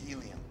irradiated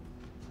helium.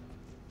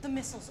 The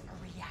missiles are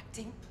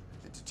reacting?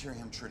 The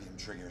deuterium tritium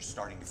trigger is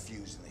starting to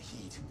fuse in the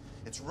heat.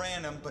 It's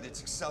random, but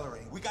it's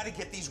accelerating. We gotta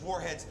get these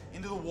warheads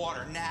into the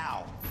water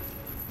now.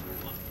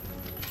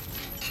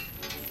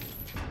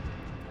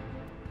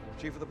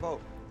 Chief of the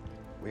boat,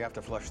 we have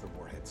to flush the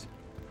warheads.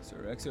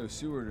 Sir, Exo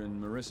Seward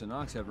and Marissa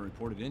Knox haven't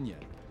reported in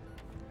yet.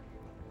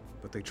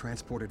 But they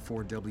transported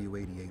 4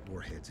 W-88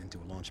 warheads into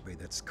a launch bay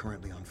that's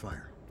currently on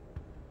fire.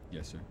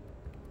 Yes, sir.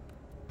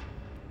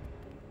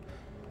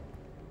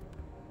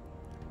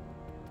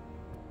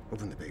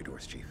 Open the bay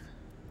doors, Chief.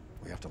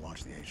 We have to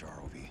launch the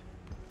HROV.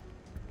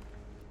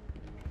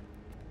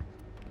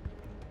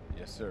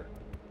 Yes, sir.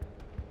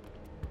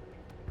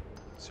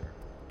 Sir.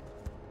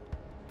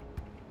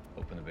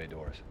 Open the bay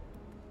doors.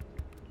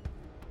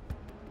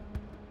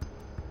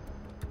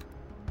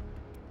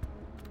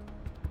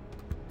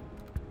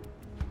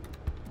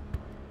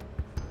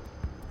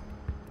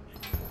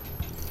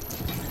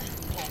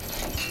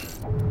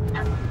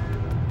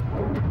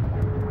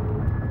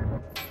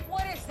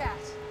 What is that?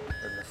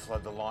 They're gonna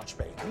flood the launch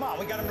bay. Come on,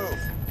 we gotta move.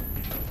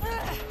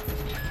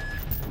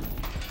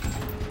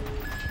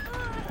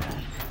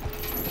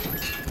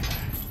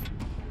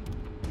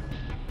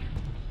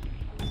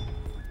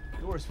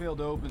 Doors failed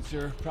to open,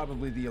 sir.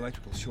 Probably the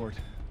electrical short.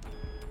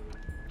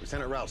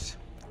 Lieutenant Russ,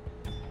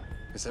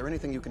 is there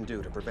anything you can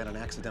do to prevent an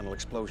accidental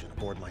explosion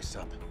aboard my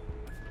sub?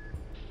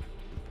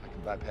 I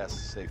can bypass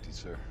the safety,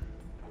 sir.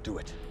 Do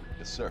it.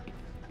 Yes, sir.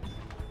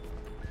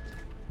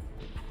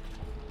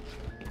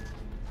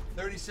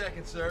 30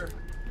 seconds, sir.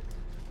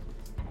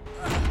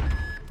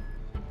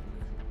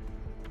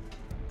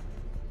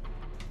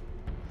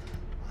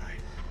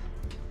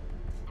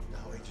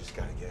 Now we just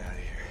gotta get out of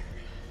here.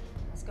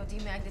 Let's go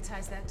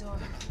demagnetize that door.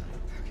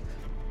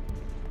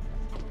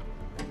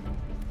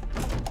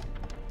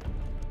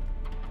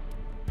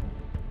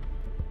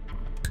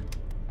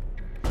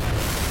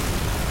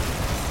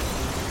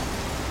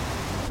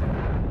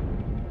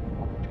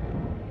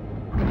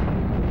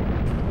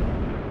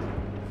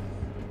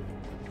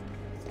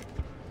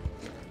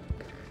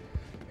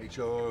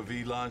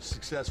 HROV launch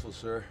successful,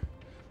 sir.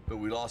 But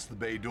we lost the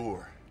bay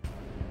door.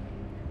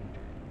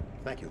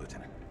 Thank you,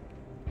 Lieutenant.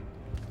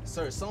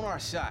 Sir, sonar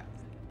shot.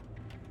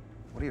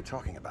 What are you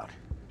talking about?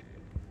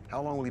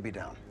 How long will he be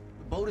down?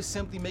 The boat is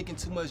simply making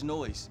too much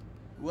noise.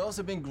 Wells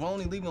have been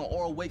groaning, leaving an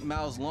oral wake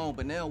miles long,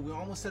 but now we're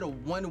almost at a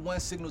 1-to-1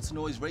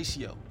 signal-to-noise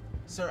ratio.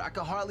 Sir, I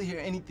can hardly hear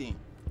anything.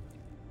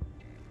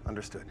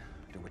 Understood.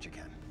 Do what you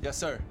can. Yes,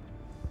 sir.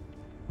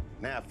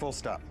 Nav, full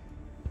stop.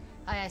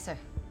 Aye, aye, sir.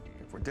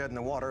 If we're dead in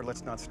the water,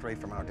 let's not stray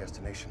from our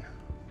destination.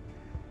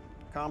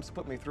 Comms,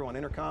 put me through on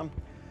intercom,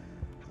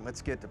 and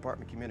let's get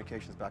department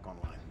communications back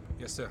online.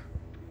 Yes, sir.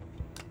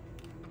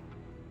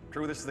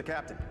 Crew, this is the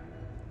captain.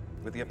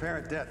 With the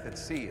apparent death at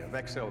sea of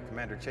XO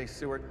Commander Chase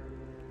Seward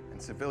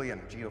and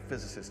civilian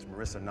geophysicist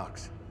Marissa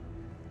Knox,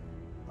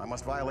 I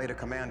must violate a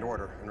command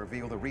order and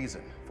reveal the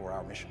reason for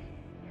our mission.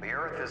 The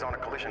Earth is on a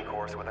collision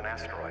course with an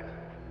asteroid.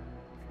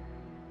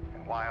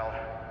 And while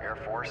Air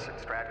Force and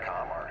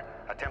STRATCOM are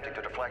attempting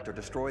to deflect or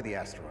destroy the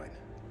asteroid,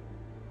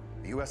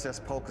 the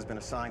USS Polk has been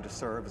assigned to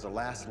serve as a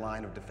last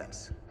line of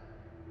defense.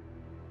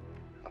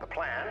 The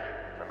plan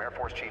from Air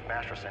Force Chief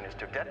Masterson is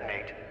to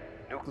detonate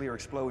nuclear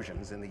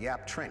explosions in the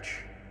Yap Trench.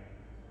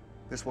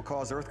 This will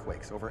cause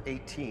earthquakes over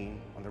 18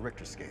 on the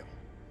Richter scale,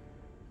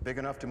 big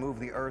enough to move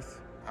the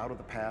Earth out of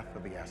the path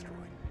of the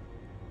asteroid.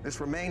 This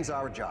remains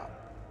our job,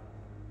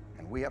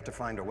 and we have to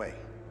find a way.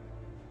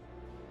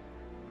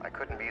 I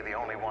couldn't be the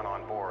only one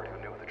on board who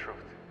knew the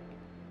truth.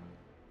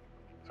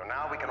 So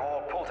now we can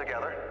all pull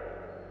together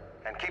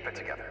and keep it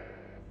together.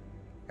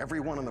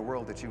 Everyone in the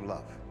world that you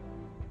love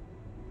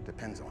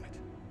depends on it.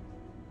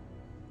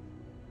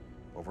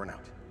 Over and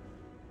out.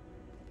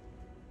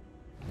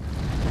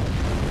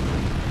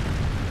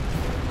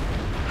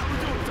 How we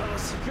doing,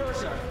 fellas? Secure,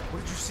 sir. What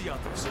did you see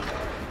out there, sir?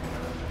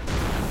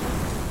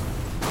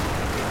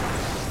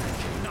 That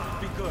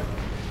cannot be good.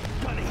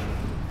 Gunny,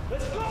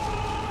 let's go!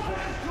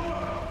 Let's go!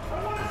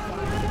 I want to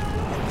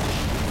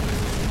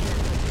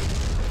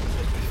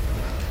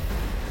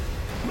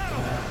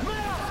Metal!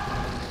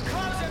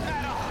 Clubs and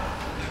metal!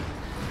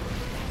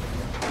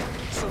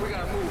 So we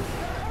gotta move.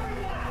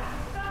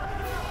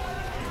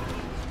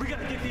 We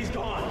gotta get these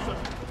gone, sir.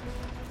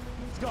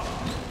 Let's go.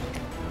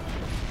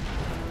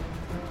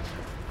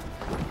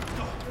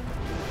 Go.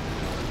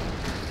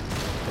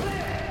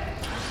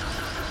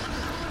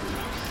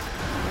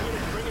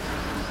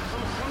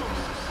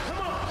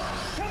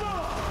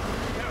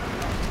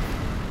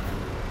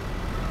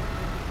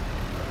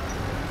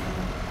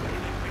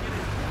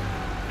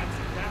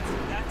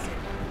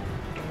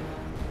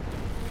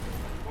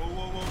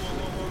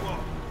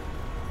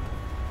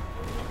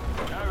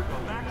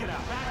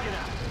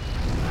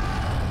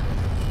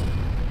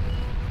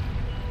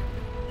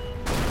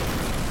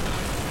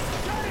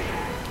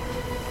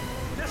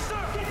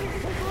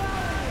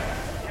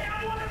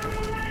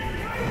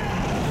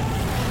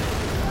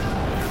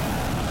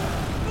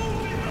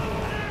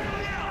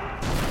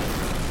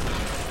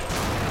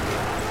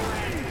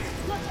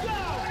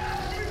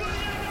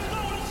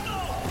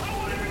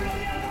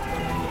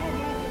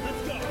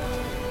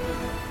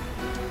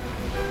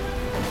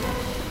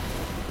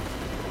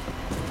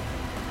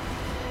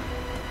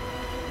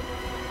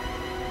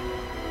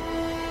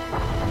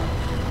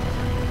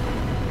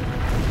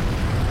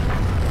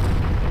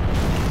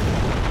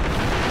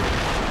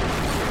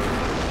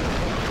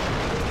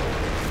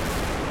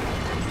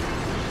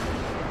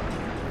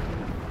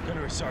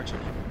 Artillery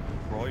Sergeant.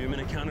 Were all your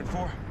men accounted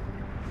for?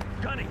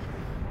 Gunny!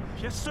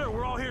 Yes, sir.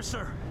 We're all here,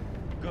 sir.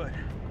 Good.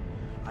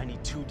 I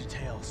need 2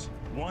 details.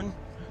 One,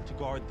 to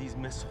guard these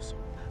missiles.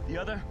 The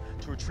other,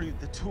 to retrieve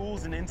the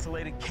tools and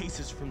insulated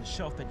cases from the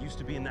shelf that used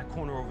to be in that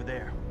corner over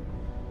there.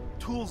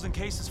 Tools and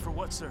cases for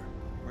what, sir?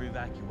 We're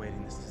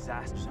evacuating this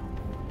disaster zone,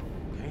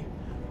 okay?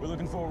 We're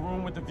looking for a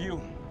room with a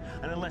view.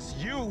 And unless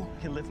you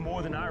can lift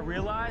more than I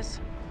realize,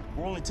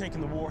 we're only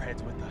taking the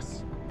warheads with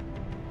us.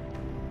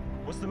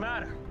 What's the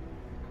matter?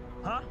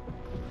 Huh?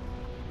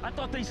 I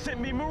thought they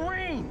sent me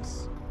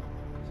Marines!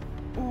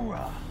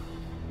 Hoorah!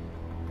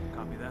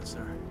 Copy that,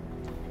 sir.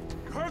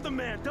 You heard the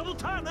man! Double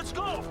time, let's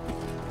go!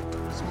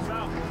 Let's move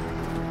out.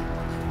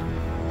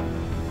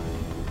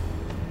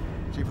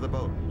 Chief of the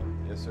boat.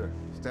 Yes, sir.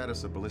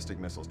 Status of ballistic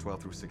missiles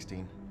 12 through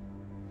 16.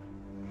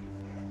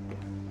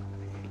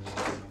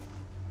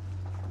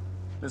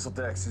 Missile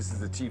Dex, this is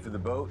the chief of the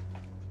boat.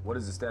 What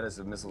is the status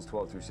of missiles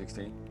 12 through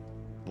 16?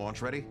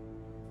 Launch ready?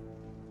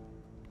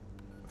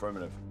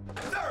 Affirmative.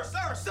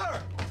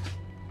 Sir!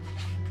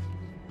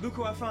 Look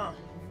who I found.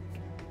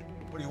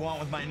 What do you want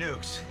with my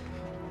nukes?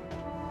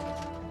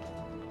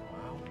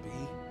 Well, B.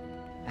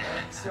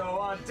 So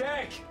on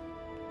deck!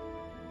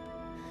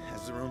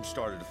 As the room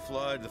started to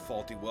flood, the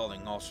faulty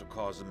welding also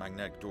caused the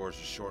magnetic doors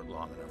to short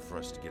long enough for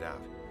us to get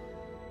out.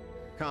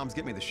 Comms,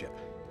 get me the ship.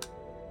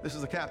 This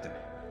is the captain.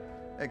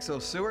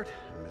 Exo Seward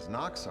and Ms.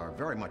 Knox are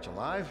very much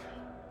alive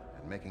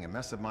and making a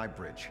mess of my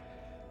bridge.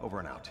 Over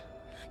and out.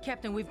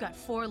 Captain, we've got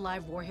 4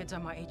 live warheads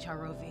on my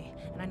HROV,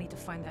 and I need to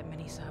find that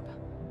mini-sub.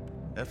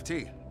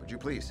 FT, would you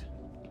please?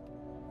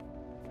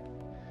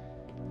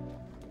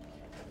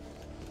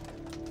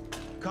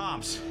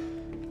 Comms.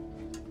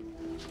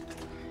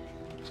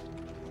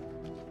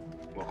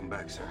 Welcome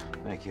back, sir.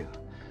 Thank you.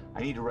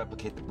 I need to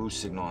replicate the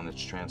boost signal on this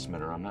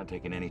transmitter. I'm not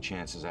taking any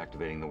chances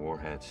activating the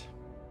warheads.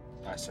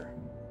 Aye, sir.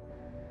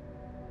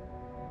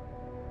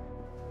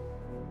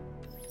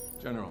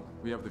 General,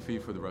 we have the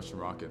feed for the Russian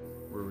rocket.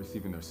 We're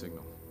receiving their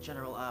signal.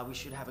 General, we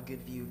should have a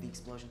good view of the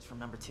explosions from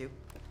number 2.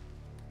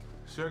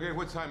 Sergey,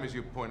 what time is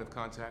your point of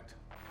contact?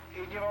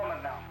 In your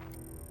moment now.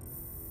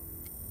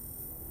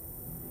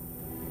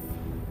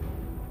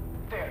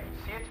 There,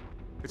 see it?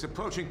 It's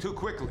approaching too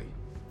quickly.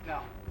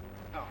 No.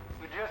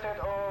 We just had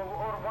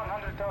over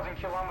 100,000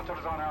 kilometers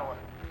an hour.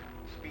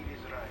 Speed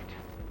is right.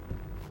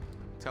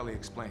 Telly,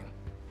 explain.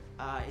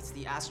 It's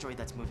the asteroid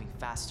that's moving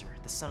faster.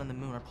 The sun and the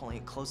moon are pulling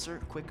it closer,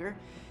 quicker.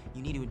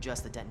 You need to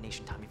adjust the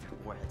detonation time of your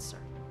warheads, sir.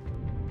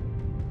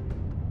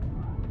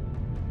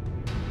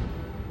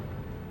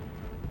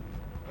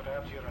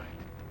 Perhaps you're right.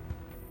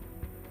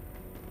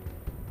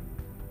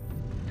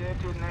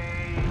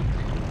 Detonate.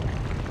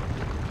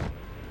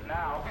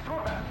 Now,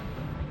 before that.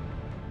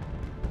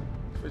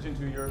 Switching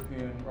to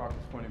European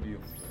rocket's point of view.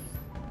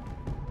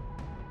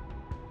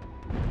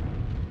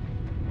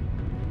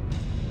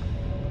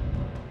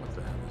 What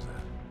the hell is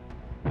that?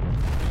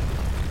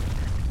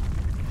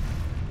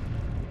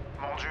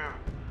 Mon Dieu.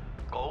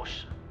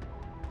 Gauche?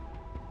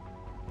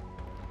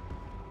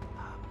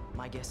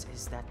 My guess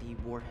is that the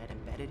warhead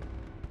embedded,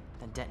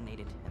 then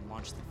detonated and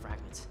launched the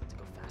fragments to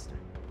go faster.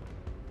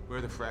 Where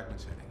are the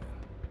fragments heading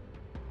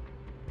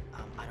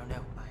then? I don't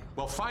know.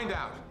 Well, find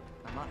out.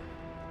 I'm on it.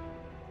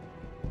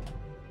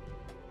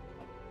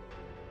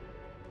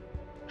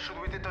 Should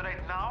we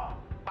detonate now?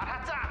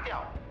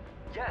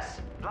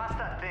 Yes, blast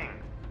that thing.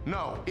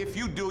 No, if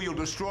you do, you'll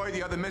destroy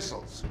the other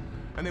missiles.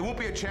 And there won't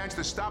be a chance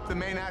to stop the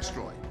main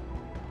asteroid.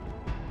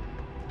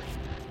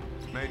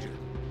 Major.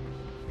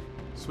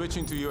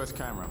 Switching to US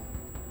camera.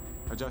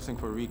 Adjusting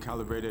for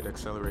recalibrated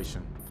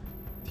acceleration.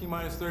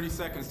 T-minus 30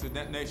 seconds to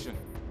detonation.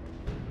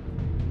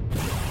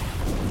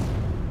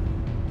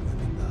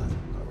 Living God,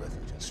 our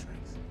refuge and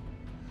strength.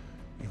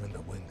 Even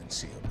the wind and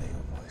sea obey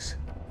your voice.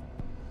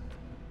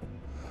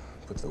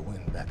 Put the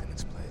wind back in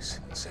its place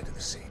and say to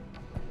the sea,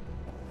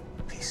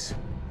 peace,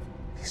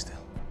 be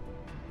still.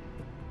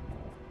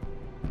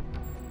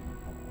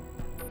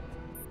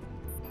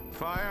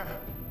 Fire.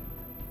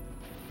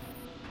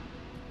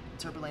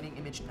 Turbulating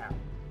image now.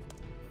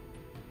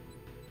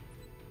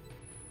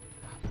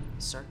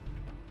 Sir?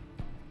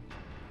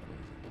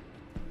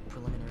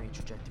 Preliminary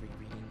trajectory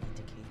reading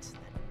indicates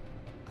that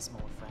a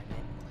smaller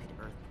fragment will hit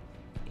Earth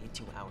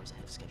 82 hours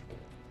ahead of schedule.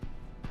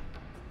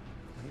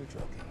 Are you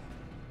joking?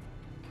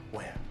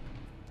 Where?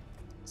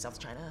 South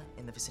China,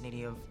 in the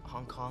vicinity of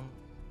Hong Kong,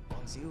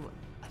 Guangzhou.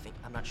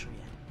 I'm not sure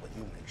yet. Well,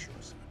 you make sure,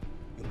 sir.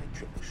 You make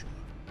triple sure.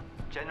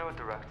 General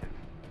directive.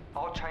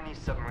 All Chinese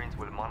submarines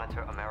will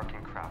monitor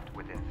American craft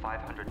within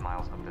 500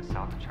 miles of the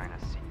South China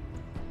Sea.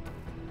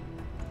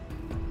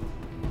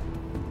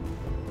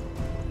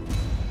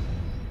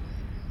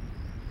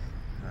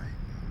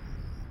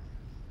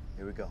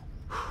 Here we go.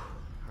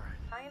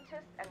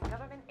 Scientists and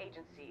government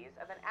agencies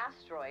of an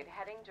asteroid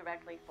heading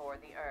directly for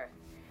the Earth.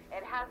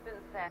 It has been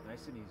said.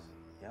 Nice and easy.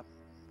 Yep.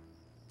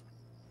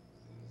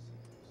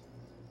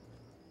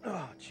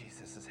 Oh, jeez,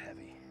 this is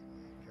heavy.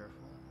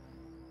 Careful.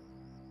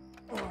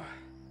 Oh,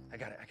 I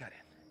got it.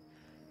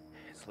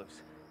 It's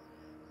loose.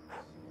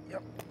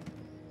 Yep.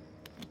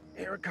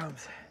 Here it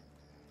comes.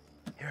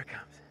 Here it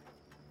comes.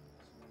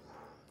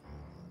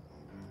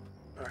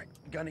 All right,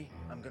 Gunny,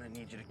 I'm gonna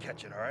need you to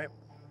catch it, all right?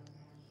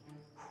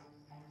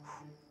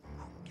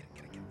 Get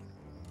it.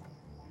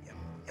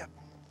 Yep.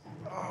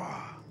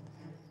 Oh,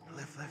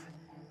 lift. All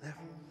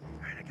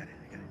right, I got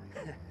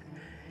it.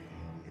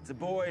 It's a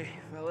boy,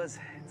 fellas,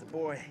 it's a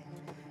boy.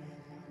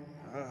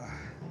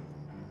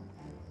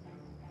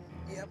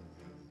 Yep.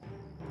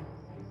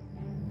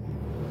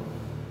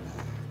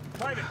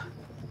 Private!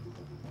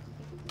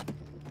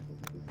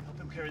 Help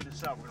him carry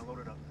this out, we're gonna load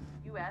it up.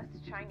 U.S.,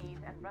 Chinese,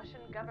 and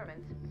Russian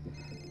governments.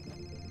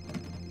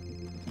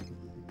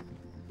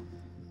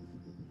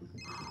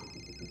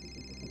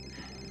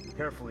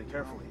 Carefully.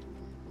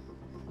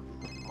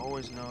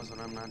 Always knows when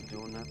I'm not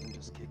doing nothing,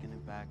 just kicking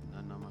it back,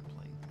 nothing on my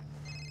plate.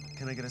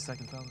 Can I get a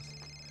second, fellas?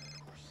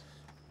 Of course.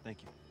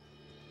 Thank you.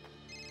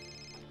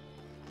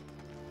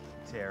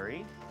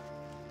 Terry,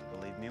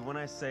 believe me when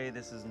I say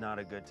this is not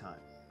a good time.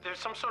 There's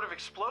some sort of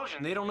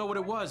explosion. They don't know what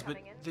it was, but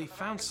they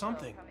found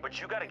something.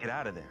 But you gotta get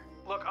out of there.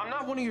 Look, I'm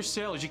not one of your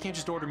sailors. You can't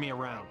just order me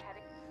around.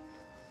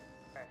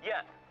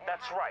 Yeah,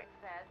 that's right.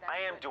 I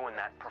am doing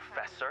that,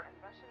 Professor.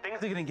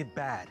 Things are gonna get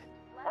bad.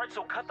 All right,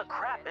 so cut the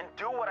crap and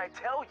do what I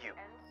tell you.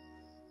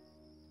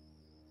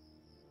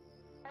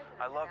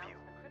 I love you.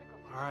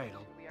 All right,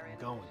 I'm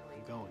going.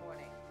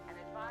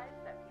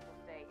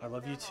 I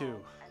love you too.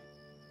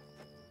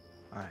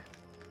 All right,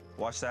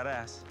 watch that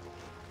ass.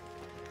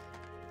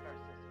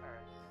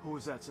 Who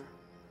was that, sir?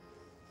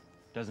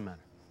 Doesn't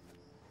matter.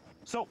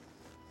 So,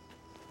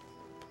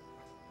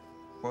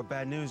 what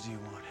bad news do you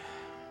want?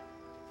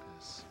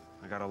 'Cause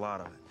I got a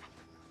lot of it.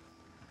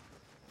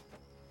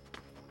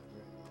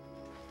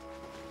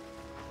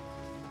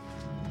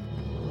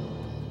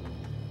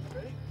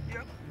 Ready?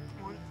 Yep.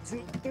 1,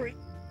 2, 3.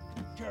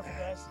 Careful,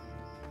 guys.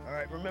 All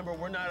right, remember,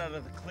 we're not out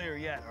of the clear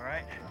yet, all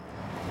right?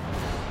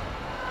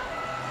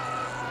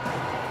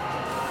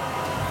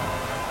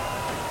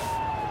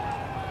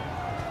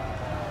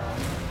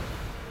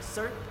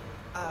 Sir,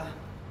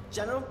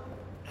 General,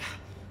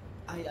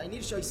 I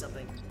need to show you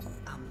something.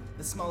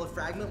 The smaller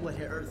fragment will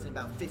hit Earth in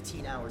about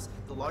 15 hours.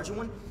 The larger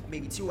one,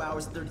 maybe 2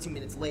 hours and 32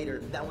 minutes later.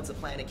 That one's a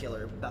planet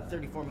killer, about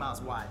 34 miles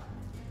wide.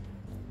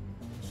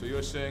 So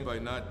you're saying by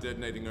not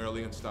detonating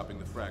early and stopping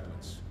the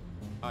fragments,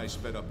 I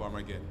sped up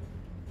Armageddon?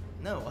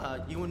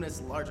 No, you wouldn't miss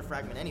a larger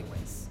fragment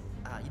anyways.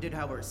 You did,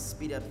 however,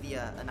 speed up the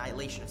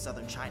annihilation of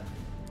southern China.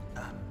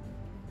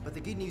 But the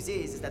good news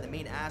is that the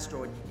main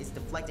asteroid is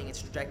deflecting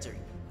its trajectory,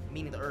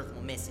 meaning the Earth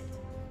will miss it.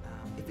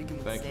 If it can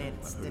Thank you. withstand...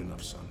 I've heard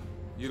enough, son.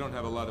 You don't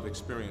have a lot of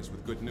experience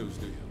with good news,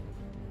 do you?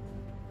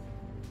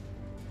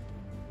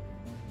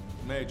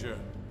 Major,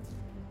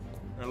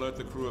 alert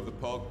the crew of the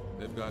Pulk.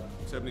 They've got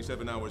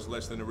 77 hours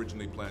less than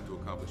originally planned to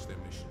accomplish their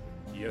mission.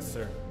 Yes,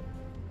 sir.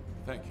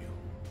 Thank you.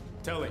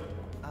 Telly.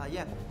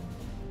 Yeah.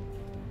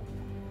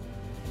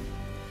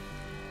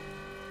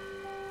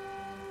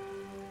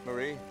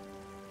 Marie.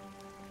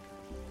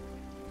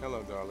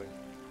 Hello, darling.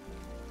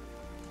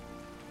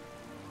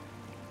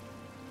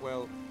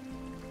 Well,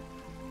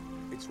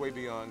 it's way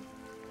beyond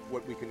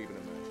what we can even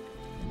imagine.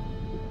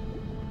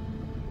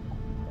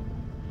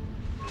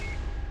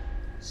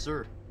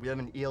 Sir, we have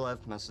an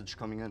ELF message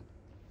coming in.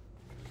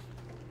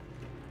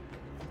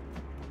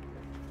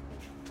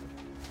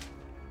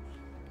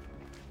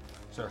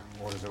 Sir,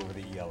 orders over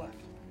the ELF.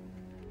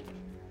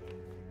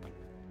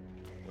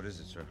 What is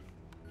it, sir?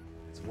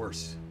 It's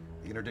worse.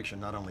 The interdiction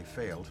not only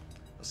failed,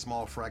 a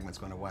small fragment's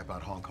going to wipe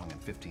out Hong Kong in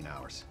 15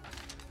 hours.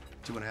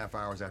 2.5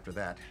 hours after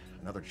that,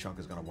 another chunk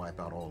is going to wipe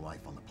out all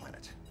life on the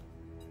planet.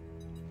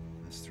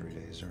 That's 3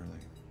 days early.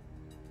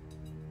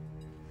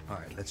 All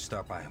right, let's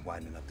start by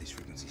widening up these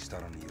frequencies.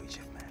 Start on the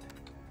UHF, man.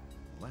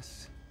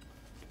 Less.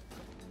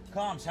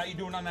 Comms, how you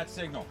doing on that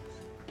signal?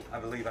 I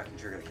believe I can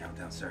trigger the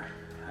countdown, sir.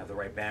 I have the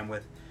right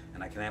bandwidth,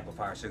 and I can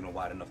amplify our signal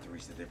wide enough to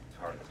reach the different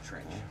part of the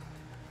trench.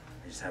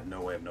 I just have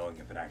no way of knowing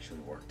if it actually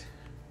worked.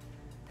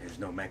 There's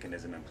no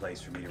mechanism in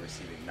place for me to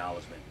receive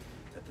acknowledgement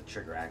that the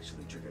trigger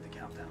actually triggered the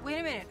countdown. Wait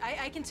a minute.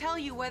 I can tell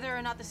you whether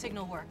or not the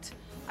signal worked.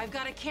 I've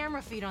got a camera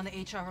feed on the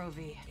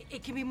HROV.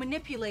 It can be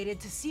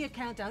manipulated to see a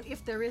countdown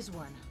if there is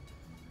one.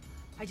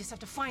 I just have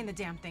to find the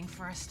damn thing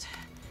first.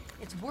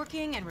 It's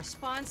working and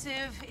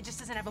responsive. It just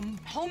doesn't have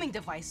a homing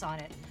device on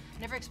it.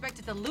 Never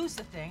expected to lose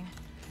the thing.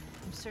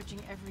 I'm searching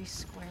every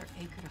square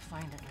acre to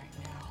find it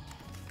right now.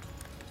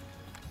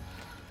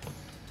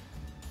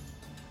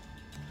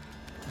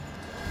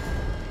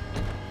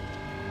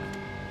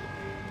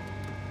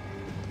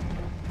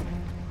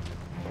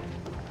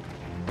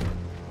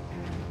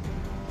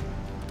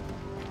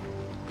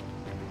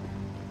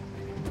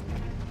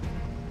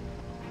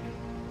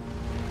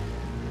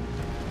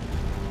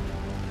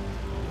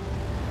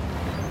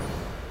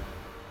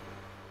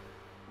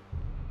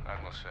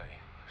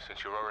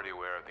 Since you're already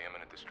aware of the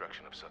imminent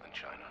destruction of southern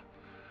China,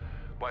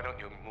 why don't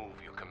you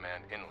move your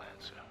command inland,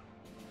 sir?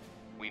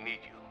 We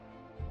need you.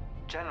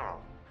 General,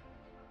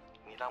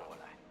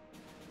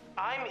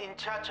 I'm in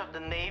charge of the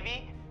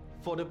Navy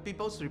for the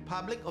People's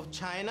Republic of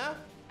China.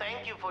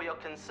 Thank you for your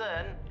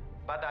concern,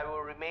 but I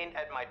will remain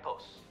at my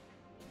post.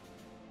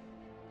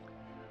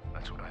 I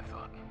That's what I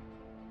thought.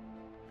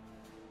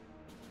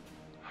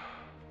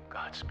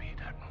 Godspeed,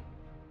 Admiral.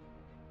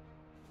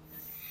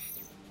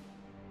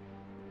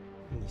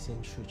 你先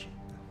出去。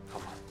好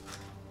吧。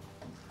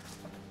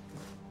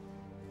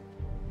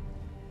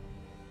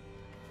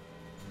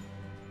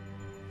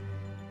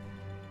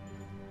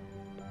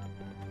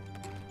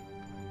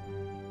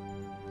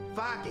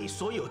发给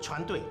所有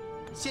船队，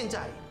现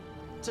在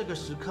这个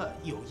时刻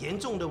有严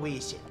重的危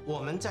险，我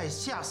们在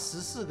下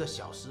14个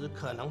小时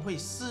可能会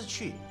失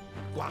去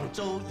广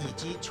州以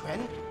及全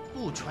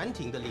部船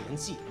艇的联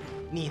系。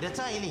你的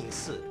带领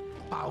是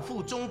保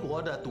护中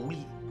国的独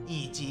立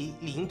以及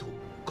领土，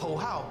口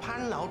号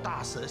潘劳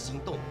大蛇行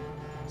动，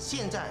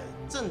现在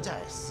正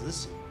在实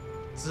行，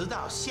直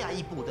到下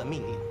一步的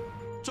命令。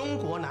中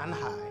国南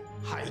海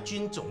海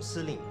军总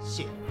司令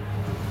谢。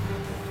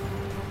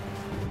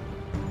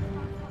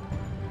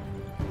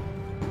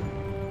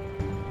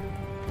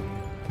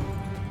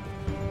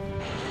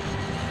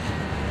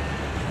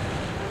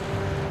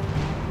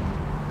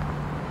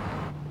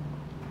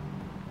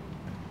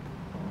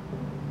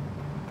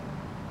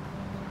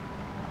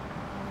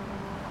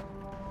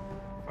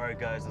All right,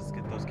 guys, let's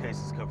get those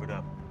cases covered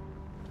up.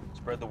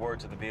 Spread the word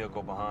to the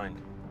vehicle behind.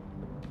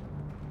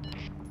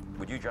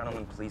 Would you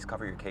gentlemen please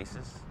cover your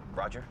cases?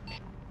 Roger.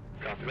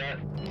 Copy that.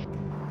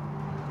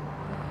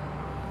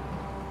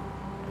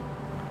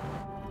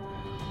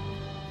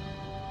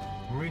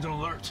 Marines on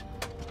alert.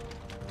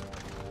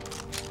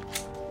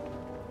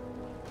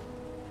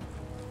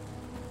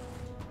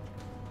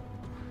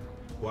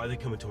 Why are they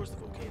coming towards the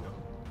volcano?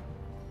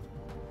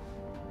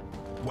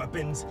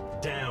 Weapons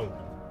down.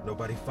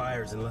 Nobody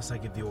fires unless I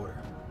give the order.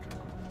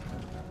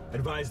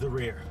 Advise the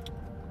rear.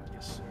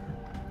 Yes, sir.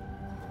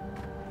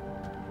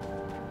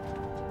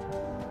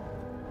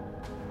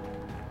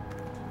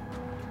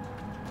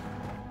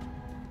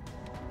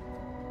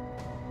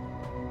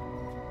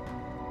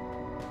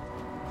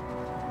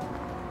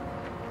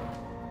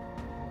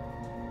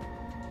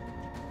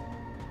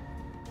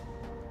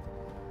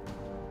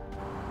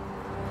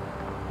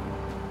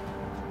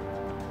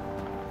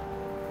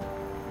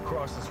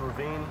 Cross this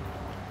ravine.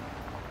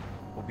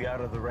 We'll be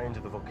out of the range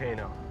of the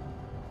volcano.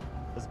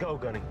 Let's go,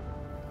 Gunny.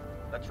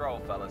 Let's roll,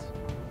 fellas.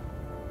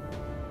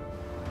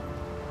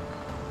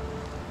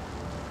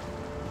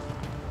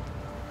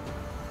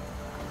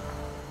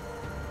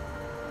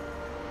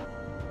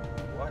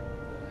 What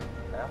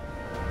the hell?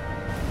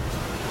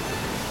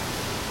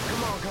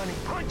 Come on, Gunny,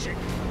 punch it!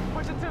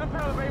 Push it to the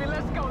pedal, baby.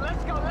 Let's go,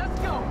 let's go, let's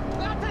go!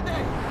 Not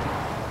today!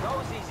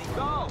 Go, Zizi,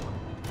 go!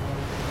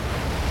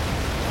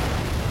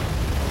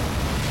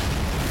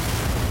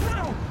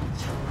 No!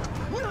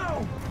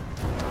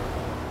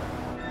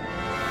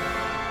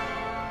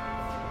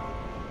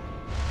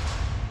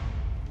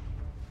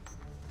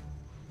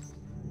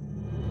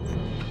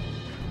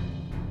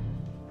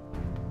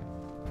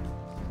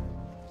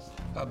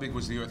 How big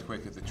was the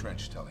earthquake at the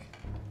trench, Tully?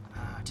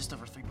 Just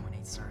over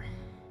 3.8, sir.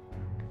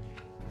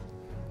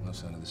 No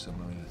sign of the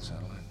submarine at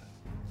satellite?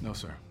 No,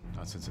 sir.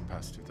 Not since it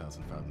passed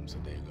 2,000 fathoms a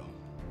day ago.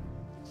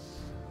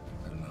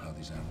 I don't know how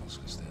these animals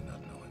can stand not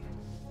knowing.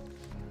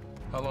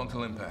 How long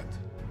till impact?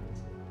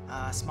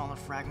 A smaller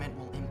fragment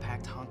will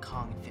impact Hong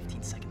Kong in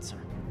 15 seconds, sir.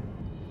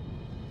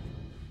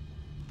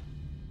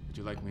 Would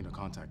you like me to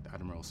contact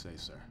Admiral Say,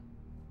 sir?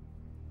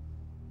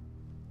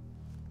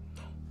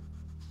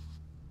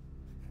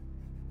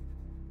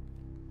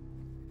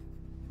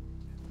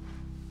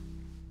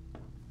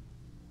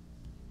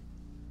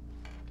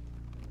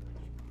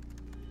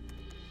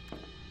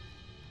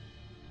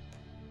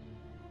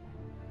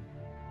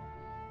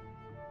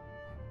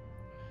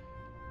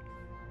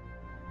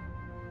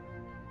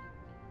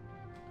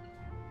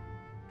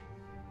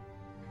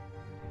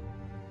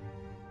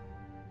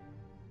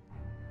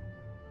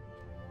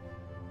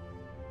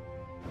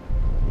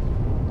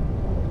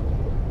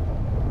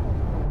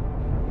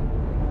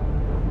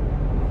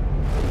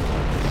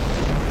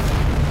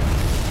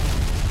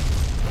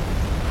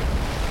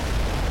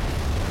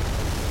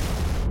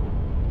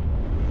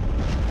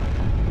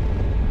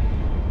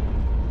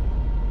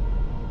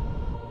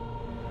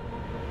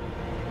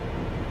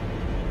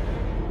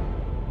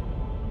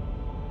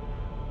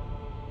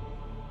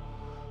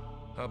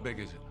 How big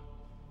is it?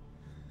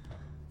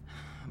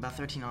 About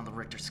 13 on the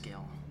Richter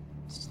scale.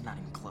 It's just not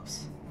even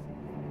close.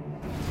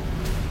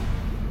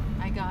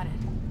 I got it.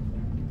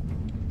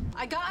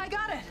 I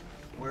got it!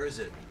 Where is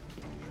it?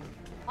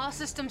 All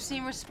systems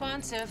seem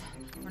responsive.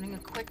 Running a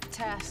quick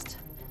test.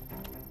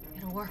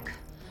 It'll work.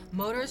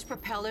 Motors,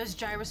 propellers,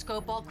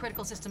 gyroscope, all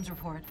critical systems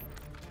report.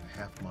 A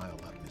half mile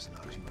up, Miss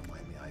Knox. You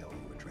remind me I owe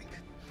you a drink.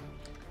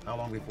 How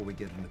long before we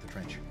get into the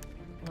trench?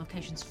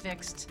 Location's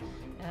fixed.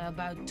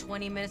 About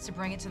 20 minutes to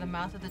bring it to the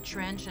mouth of the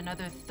trench,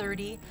 another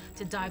 30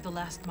 to dive the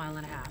last mile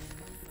and a half.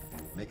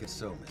 Make it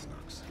so, Miss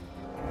Knox.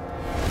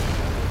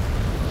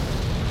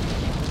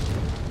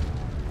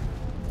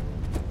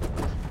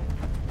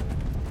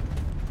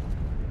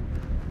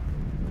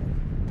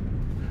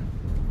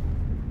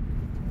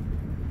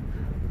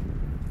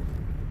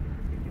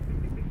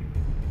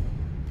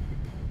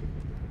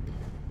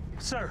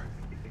 Sir!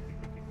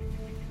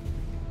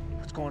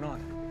 What's going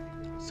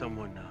on?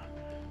 Someone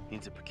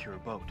needs to procure a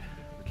boat.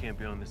 We can't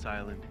be on this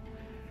island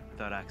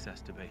without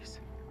access to base.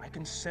 I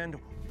can send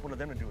one of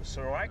them to do it,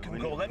 sir, or I can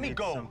go. Let me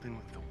go. Something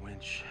with the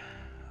winch,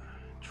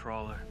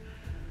 trawler,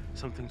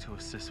 something to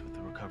assist with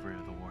the recovery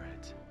of the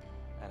warheads.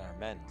 And our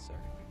men, sir.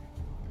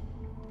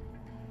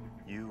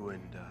 You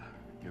and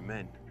your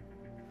men.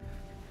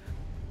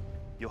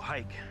 You'll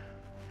hike.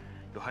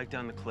 You'll hike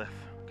down the cliff,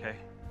 okay?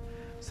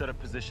 Set up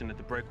position at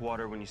the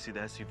breakwater when you see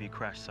the SUV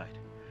crash site.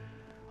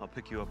 I'll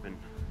pick you up in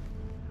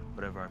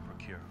whatever I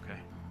procure, okay?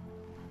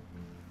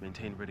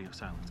 Maintain radio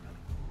silence, Gunny.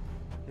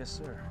 Yes,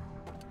 sir.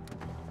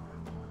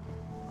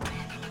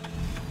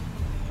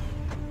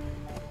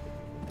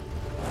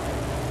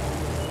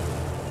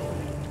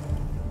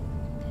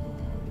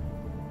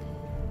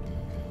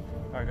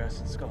 All right, guys,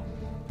 let's go.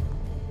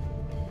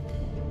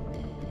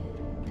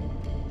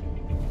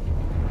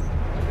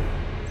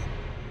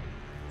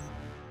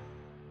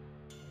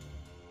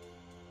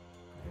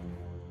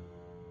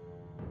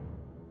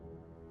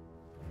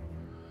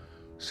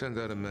 Send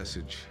out a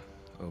message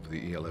over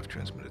the ELF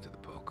transmitter to the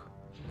Poke.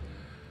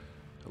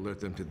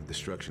 Alert them to the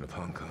destruction of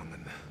Hong Kong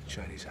and the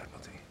Chinese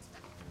Admiralty.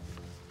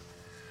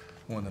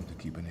 Warn them to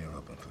keep an ear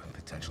open for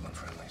potential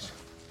unfriendlies.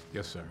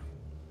 Yes, sir.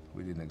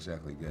 We didn't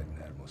exactly get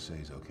Admiral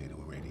Say's okay to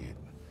irradiate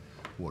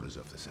waters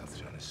off the South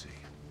China Sea.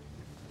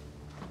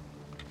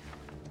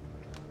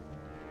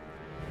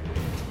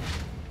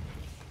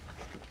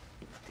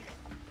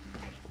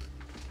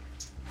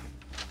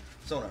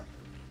 Sonar.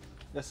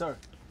 Yes, sir.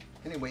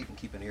 Any way you can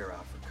keep an ear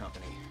out for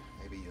company?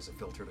 Maybe use a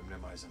filter to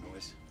minimize the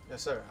noise?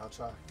 Yes, sir. I'll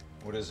try.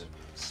 What is it?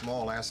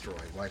 Small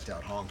asteroid wiped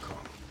out Hong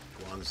Kong,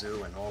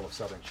 Guangzhou, and all of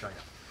southern China.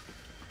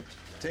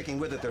 Taking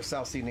with it their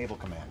South Sea Naval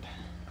Command.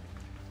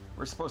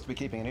 We're supposed to be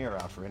keeping an ear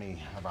out for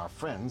any of our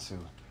friends who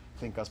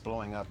think us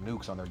blowing up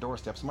nukes on their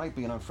doorsteps might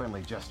be an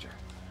unfriendly gesture.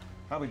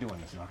 How are we doing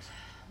this, Knox?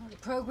 Well, the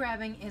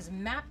programming is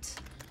mapped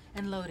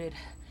and loaded.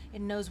 It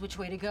knows which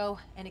way to go,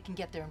 and it can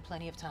get there in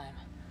plenty of time.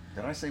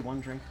 Did I say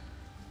one drink?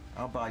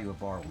 I'll buy you a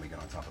bar when we get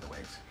on top of the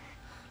waves.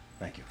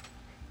 Thank you.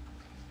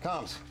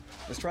 Comms,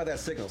 let's try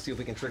that signal, see if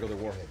we can trigger their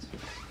warheads.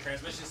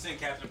 Transmission sync,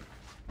 Captain.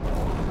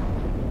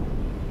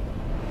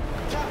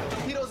 Captain,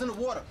 torpedoes in the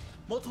water.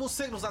 Multiple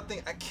signals, I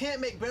think. I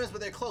can't make bearings, but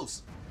they're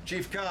close.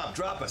 Chief Cobb,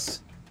 drop us.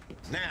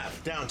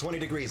 Nav, down 20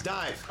 degrees,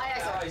 dive.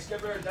 Aye,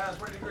 skip bearing down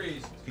 20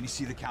 degrees. Can you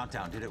see the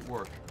countdown? Did it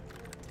work?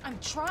 I'm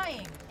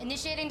trying.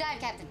 Initiating dive,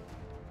 Captain.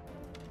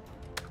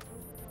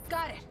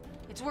 Got it.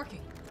 It's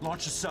working.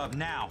 Launch the sub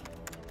now.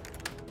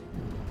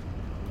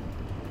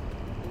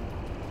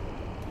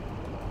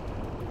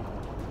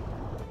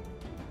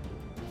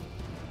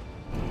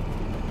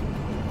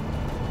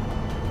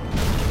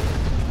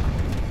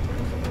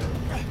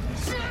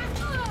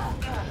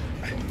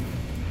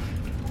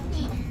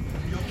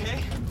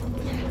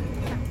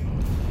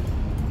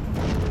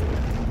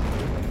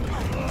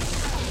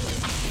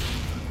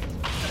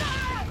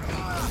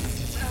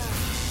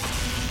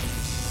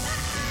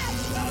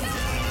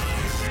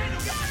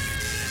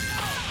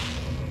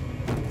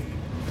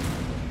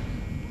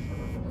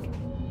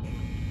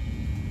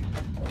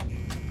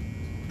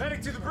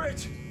 Medic to the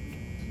bridge!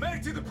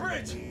 Medic to the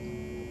bridge!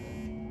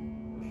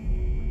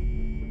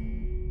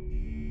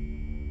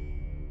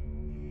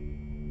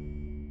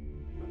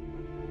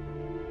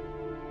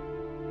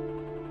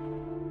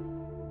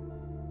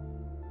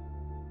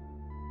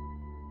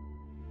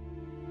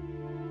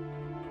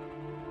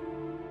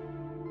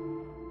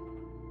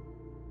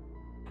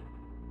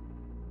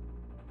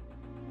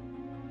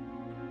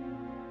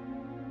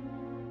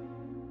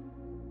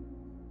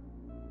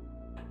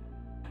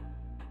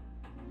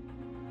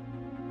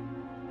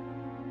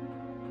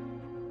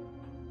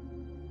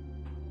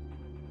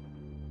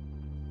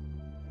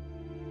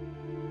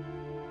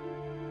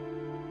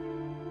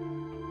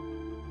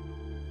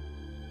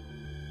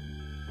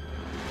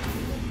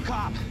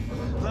 Cobb,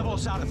 level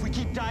us out. If we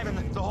keep diving,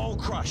 the hull will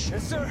crush.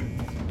 Yes, sir.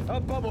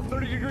 Up bubble,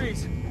 30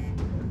 degrees.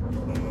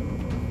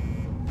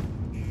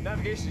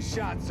 Navigation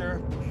shot,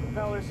 sir.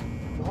 Propellers,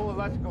 the whole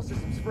electrical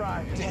system's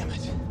fried. Damn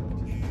it.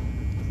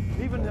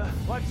 Even the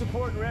life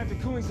support and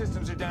reactive cooling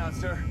systems are down,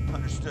 sir.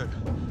 Understood.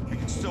 We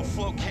can still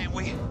float, can't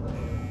we?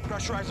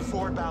 Pressurize the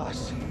forward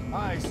ballast.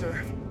 Aye,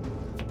 sir.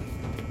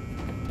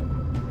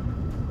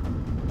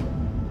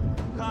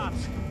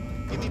 Cops,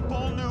 give me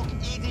bull nuke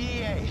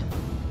EDEA.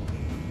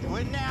 Do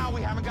it now,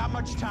 we haven't got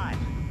much time.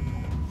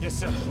 Yes,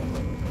 sir.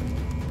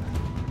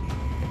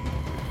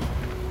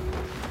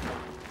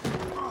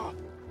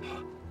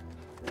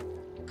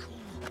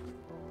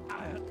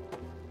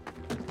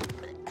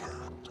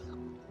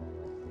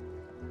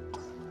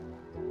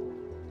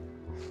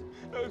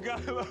 Oh,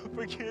 God,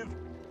 forgive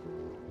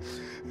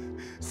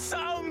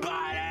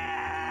somebody!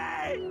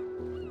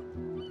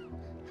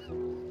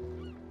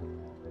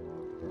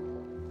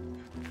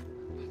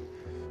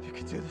 You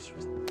can do this,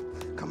 Russ.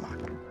 Come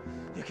on.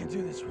 You can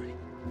do this, Rudy.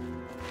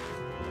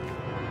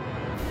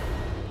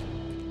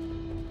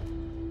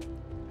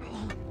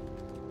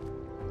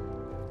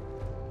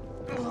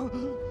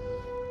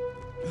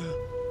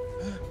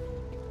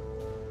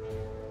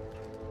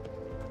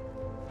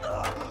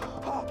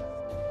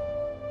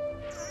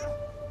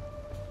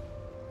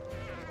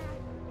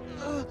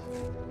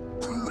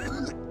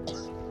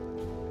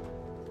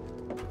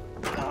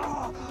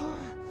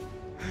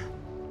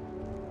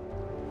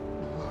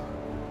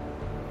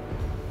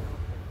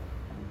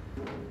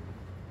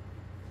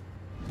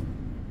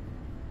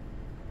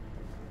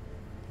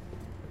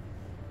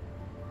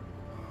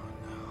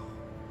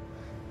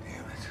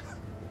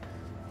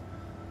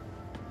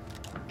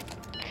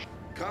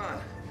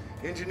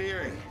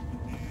 Engineering.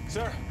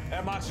 Sir,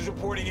 Mox is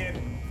reporting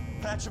in.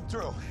 Patch him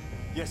through.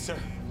 Yes, sir.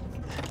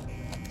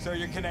 Sir,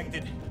 you're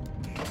connected.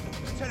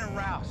 Lieutenant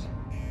Rouse,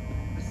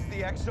 this is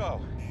the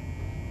XO.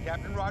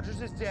 Captain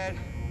Rogers is dead.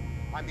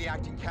 I'm the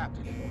acting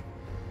captain.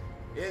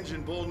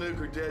 Engine, bull nuke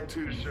are dead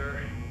too,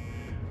 sir.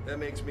 That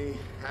makes me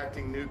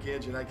acting nuke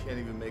engine. I can't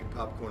even make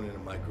popcorn in a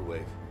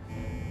microwave.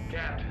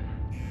 Captain,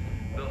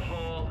 the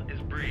hull is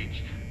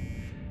breached.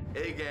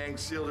 A-gang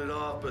sealed it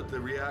off, but the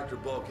reactor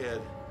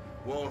bulkhead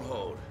won't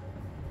hold.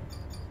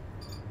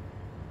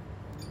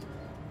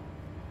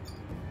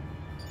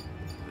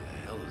 What the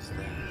hell is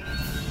that?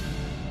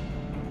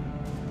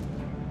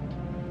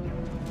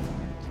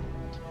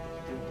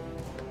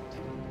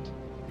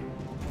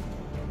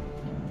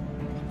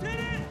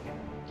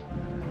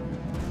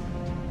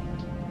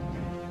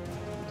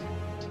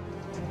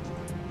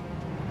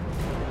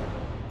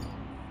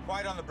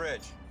 Quiet on the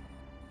bridge.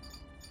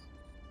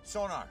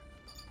 Sonar.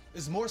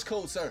 It's Morse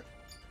code, sir.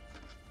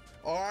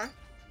 R,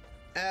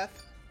 F,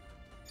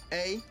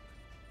 A,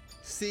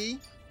 C,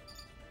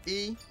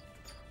 E,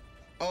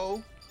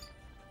 O,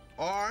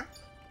 R,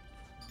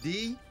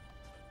 D,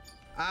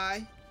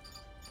 I,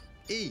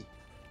 E.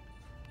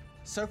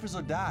 Surface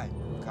or die.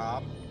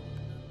 Cobb.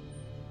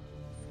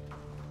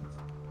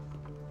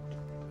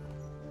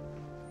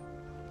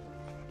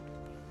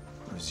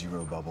 We're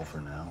zero bubble for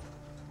now.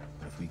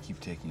 But if we keep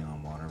taking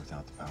on water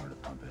without the power to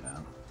pump it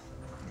out.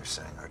 You're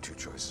saying our two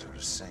choices are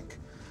to sink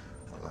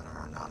or let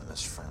our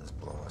anonymous friends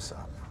blow us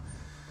up.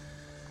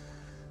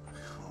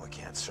 Well, we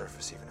can't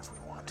surface even if we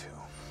want to.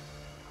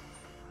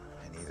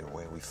 And either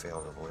way, we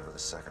fail to deliver the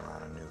second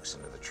round of nukes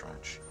into the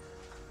trench.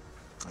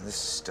 And this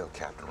is still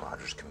Captain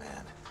Rogers'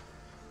 command.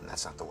 And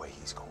that's not the way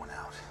he's going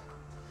out.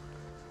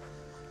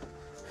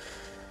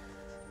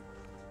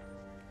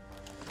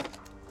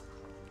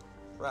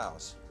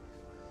 Rouse,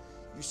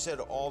 you said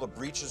all the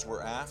breaches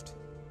were aft?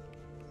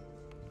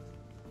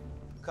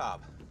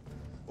 Cobb,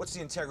 what's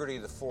the integrity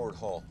of the forward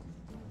hull?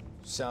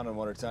 Sound and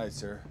watertight,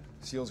 sir.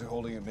 Seals are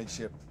holding it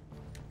midship.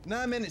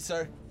 9 minutes,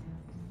 sir.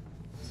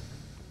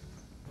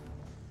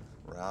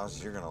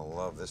 Rouse, you're gonna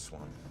love this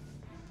one.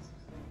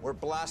 We're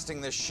blasting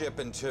this ship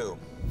in two.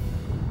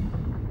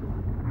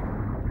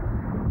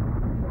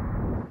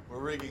 We're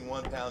rigging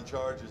 1-pound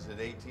charges at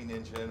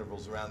 18-inch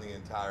intervals around the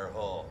entire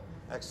hull.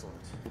 Excellent.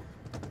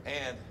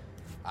 And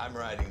I'm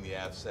riding the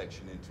aft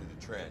section into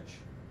the trench,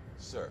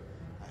 sir.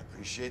 I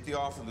appreciate the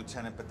offer,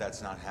 Lieutenant, but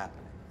that's not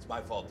happening. It's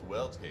my fault the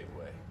welds gave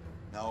way.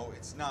 No,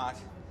 it's not.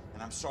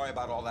 And I'm sorry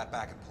about all that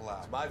back and pull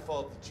out. It's my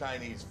fault the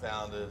Chinese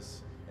found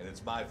us, and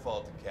it's my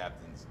fault the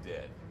captain's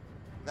dead.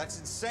 That's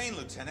insane,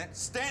 Lieutenant.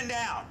 Stand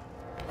down!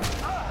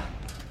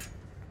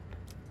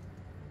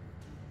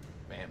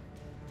 Ma'am.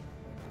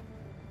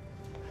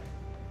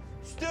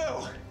 Stu!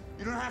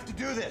 You don't have to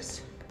do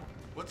this.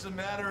 What's the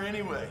matter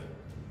anyway?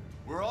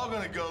 We're all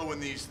gonna go when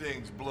these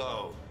things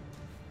blow.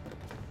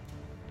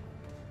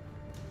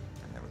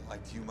 I never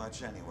liked you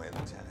much anyway,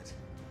 Lieutenant.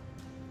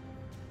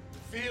 The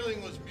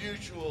feeling was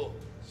mutual,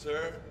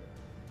 sir.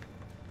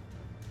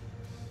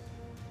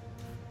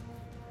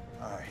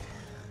 All right.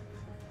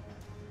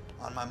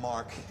 On my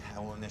mark, I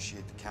will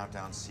initiate the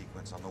countdown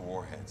sequence on the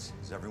warheads.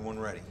 Is everyone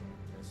ready?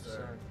 Yes,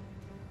 sir.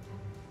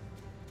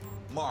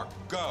 Mark,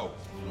 go!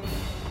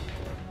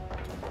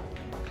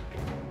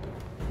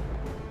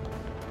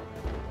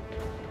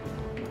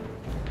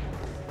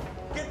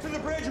 Get to the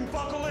bridge and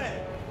buckle in!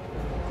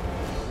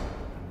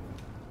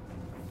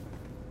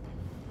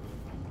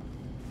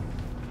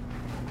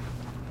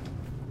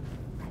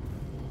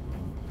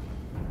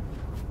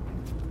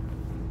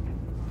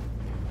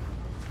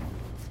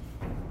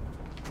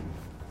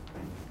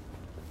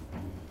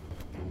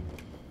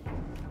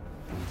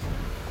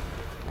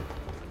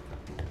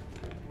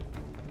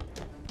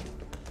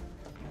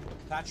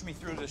 Patch me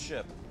through the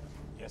ship.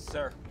 Yes,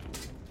 sir.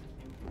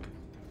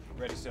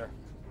 Ready, sir.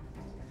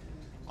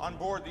 On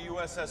board the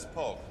USS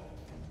Polk.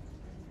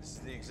 This is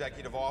the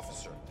executive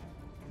officer.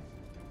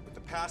 With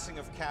the passing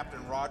of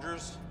Captain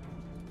Rogers,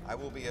 I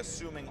will be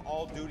assuming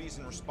all duties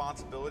and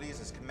responsibilities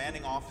as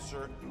commanding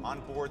officer on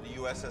board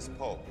the USS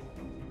Polk.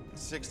 In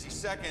 60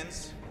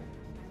 seconds,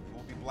 we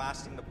will be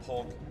blasting the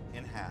Polk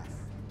in half.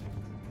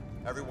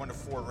 Everyone to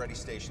forward ready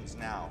stations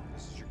now.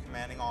 This is your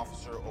commanding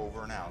officer,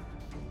 over and out.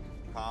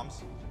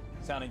 Comms?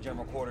 Sounding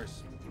general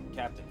quarters,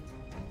 Captain.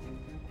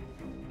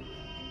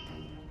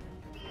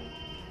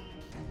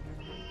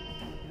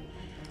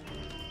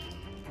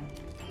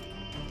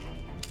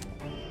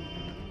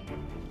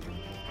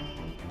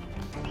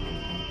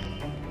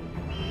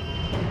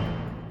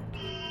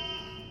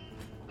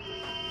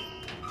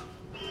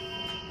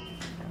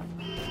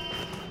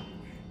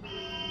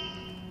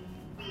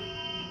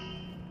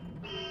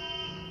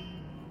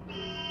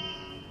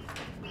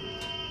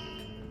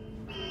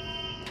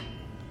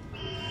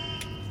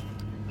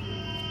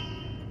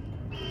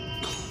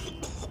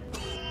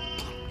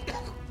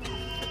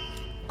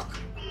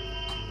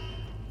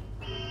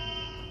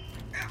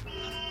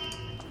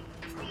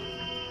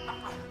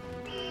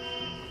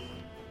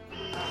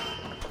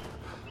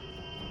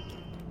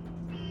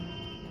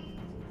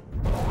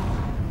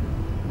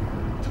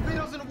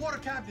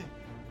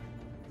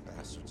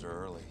 Warheads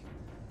are early.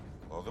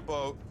 Blow the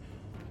boat.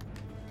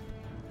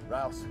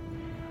 Rouse.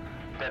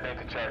 Detonate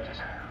the charges.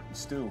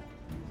 Stu.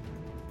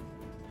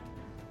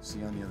 See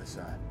you on the other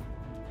side.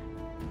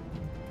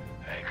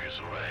 Anchors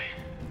away.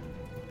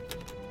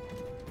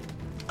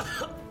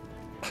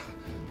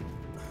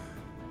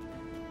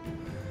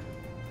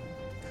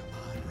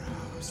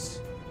 Rouse.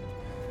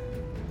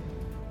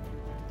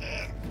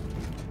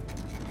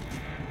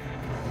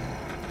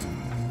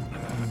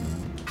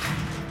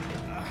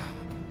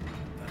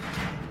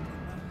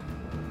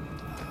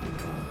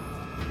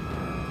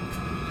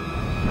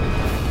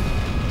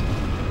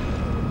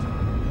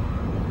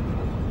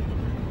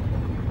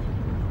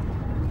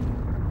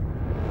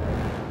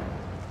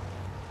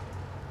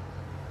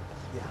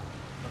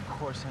 Of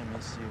course I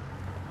miss you.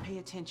 Pay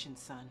attention,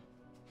 son.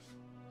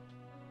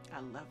 I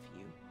love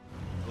you.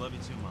 I love you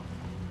too, Mom.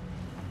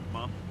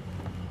 Mom?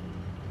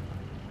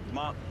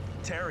 Mom,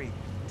 Terry,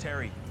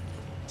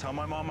 tell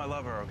my mom I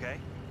love her, okay?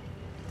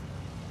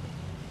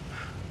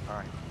 All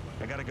right,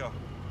 I gotta go.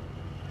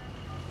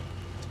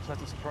 It's a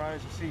pleasant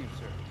surprise to see you,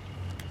 sir.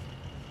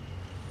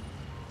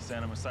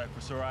 Stand on a sight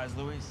for sore eyes,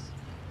 Luis?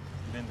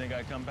 You didn't think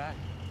I'd come back?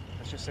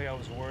 Let's just say I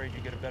was worried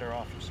you'd get a better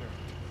offer, sir.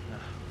 No.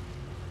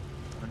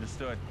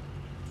 Understood.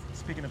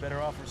 Speaking of better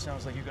offers,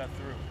 sounds like you got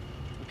through.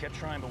 We kept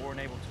trying, but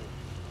weren't able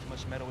to. Too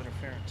much metal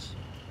interference.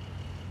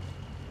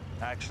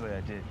 Actually,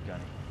 I did,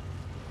 Gunny.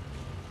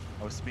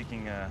 I was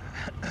speaking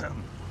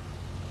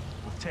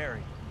with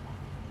Terry.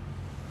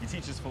 He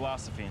teaches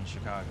philosophy in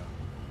Chicago.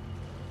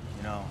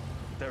 You know,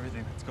 with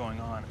everything that's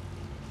going on.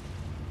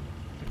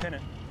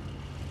 Lieutenant,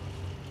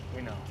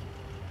 we know.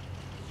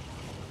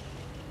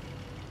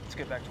 Let's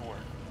get back to work.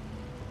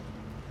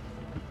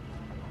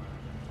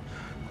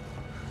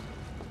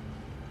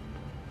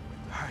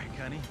 All right,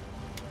 Gunny.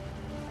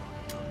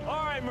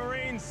 All right,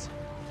 Marines.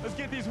 Let's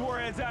get these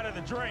warheads out of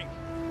the drink.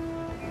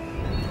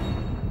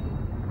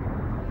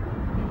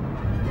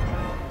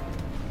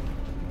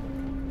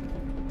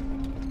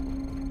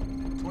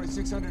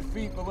 .600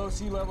 feet below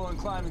sea level and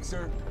climbing,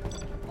 sir.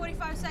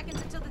 45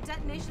 seconds until the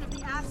detonation of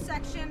the aft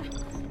section.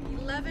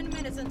 11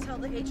 minutes until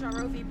the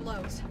HROV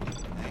blows.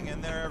 Hang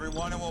in there,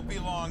 everyone. It won't be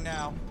long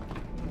now.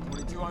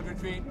 2,200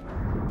 feet.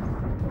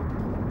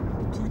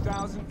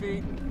 2,000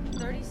 feet.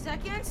 30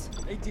 seconds.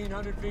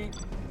 1,800 feet.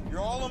 You're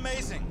all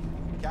amazing.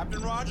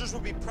 Captain Rogers will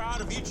be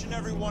proud of each and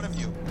every one of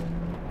you.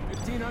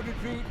 1,500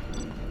 feet.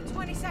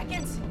 20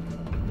 seconds.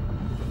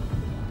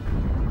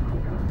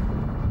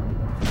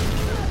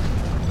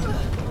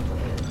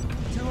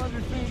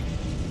 200 feet.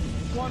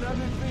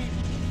 100 feet.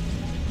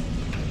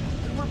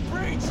 And we're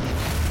breached!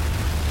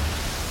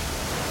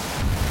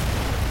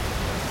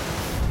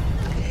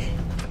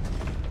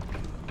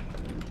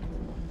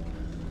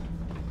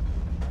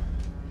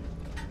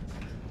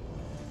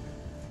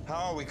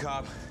 How are we,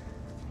 Cobb?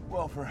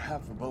 Well, for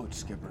half a boat,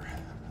 Skipper,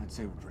 I'd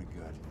say we're pretty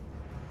good.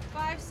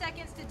 5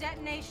 seconds to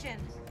detonation.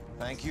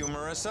 Thank you,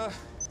 Marissa.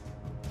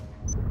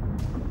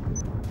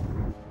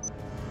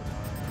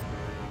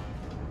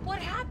 What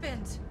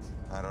happened?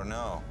 I don't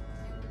know.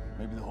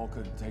 Maybe the hull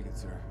couldn't take it,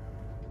 sir.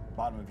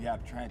 Bottom of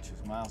Yap Trench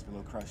is miles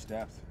below crush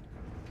depth.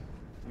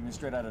 Even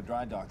straight out of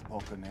dry dock, the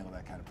hull couldn't handle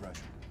that kind of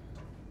pressure.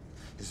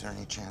 Is there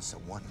any chance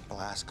that one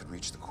blast could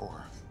reach the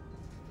core?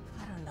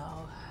 I don't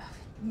know.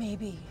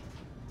 Maybe.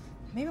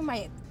 Maybe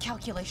my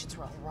calculations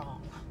were all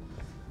wrong.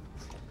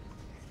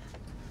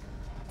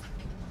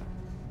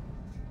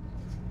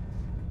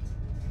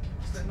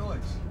 What's that noise?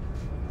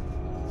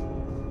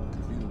 Could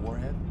it be the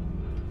warhead?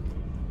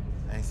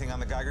 Anything on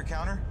the Geiger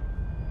counter?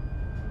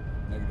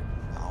 Negative.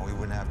 No, we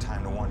wouldn't have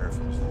time to wonder if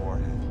it was the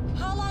warhead.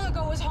 How long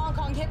ago was Hong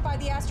Kong hit by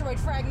the asteroid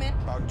fragment?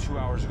 About 2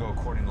 hours ago,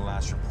 according to the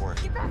last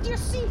report. Get back to your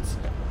seats!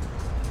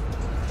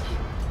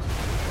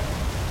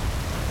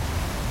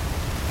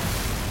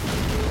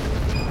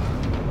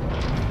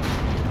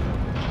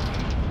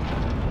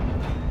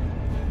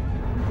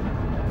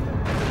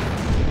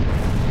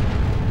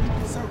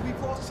 Sir,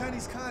 we've lost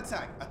Chinese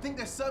contact. I think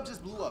their sub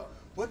just blew up.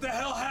 What the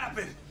hell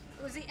happened?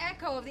 It was the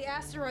echo of the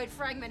asteroid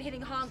fragment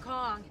hitting Hong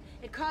Kong.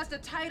 It caused a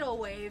tidal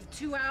wave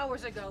 2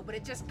 hours ago, but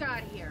it just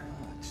got here.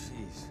 Oh,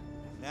 jeez.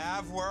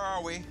 Nav, where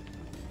are we?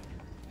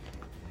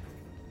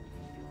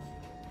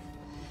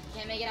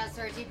 Can't make it out,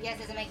 sir. GPS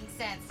isn't making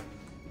sense.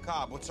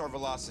 Cobb, what's our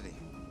velocity?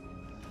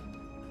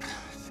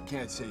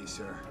 Can't say,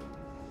 sir.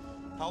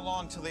 How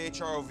long till the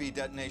HROV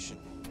detonation?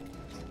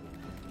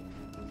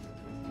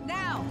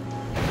 Now!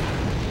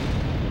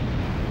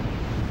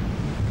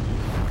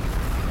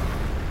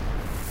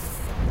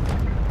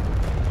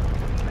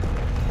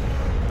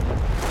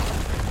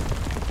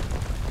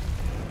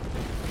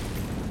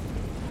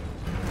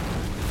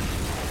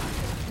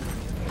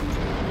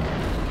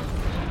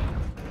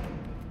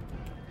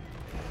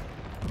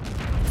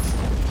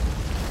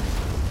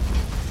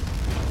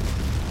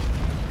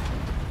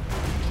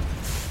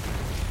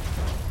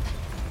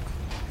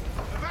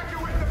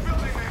 Evacuate the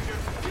building!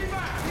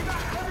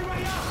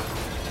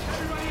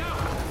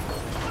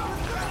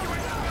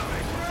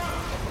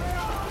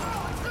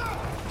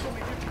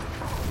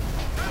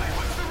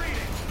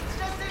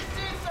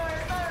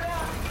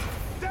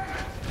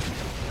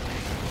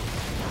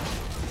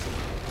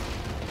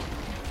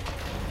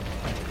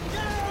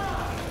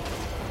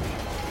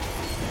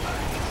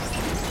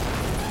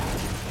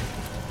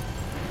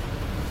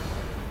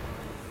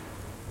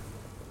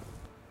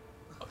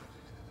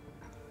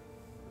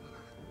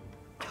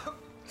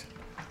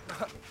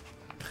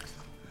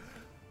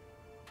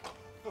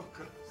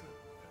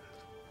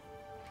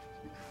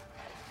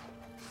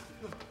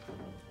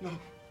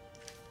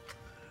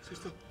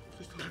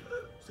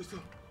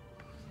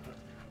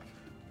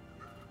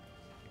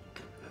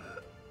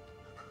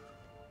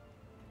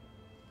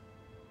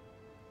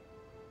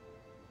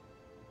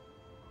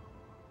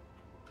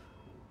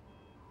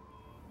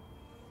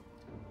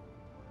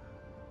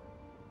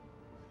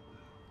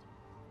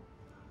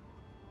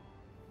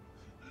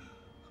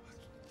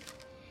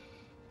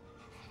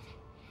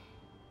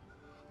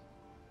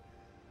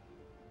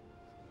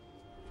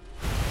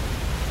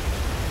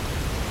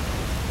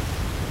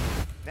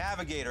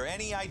 Navigator,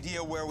 any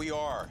idea where we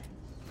are?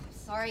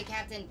 Sorry,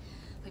 Captain.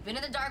 We've been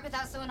in the dark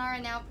without sonar,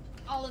 and now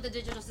all of the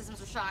digital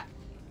systems were shot.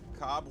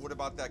 Cobb, what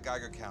about that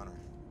Geiger counter?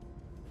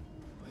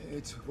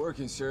 It's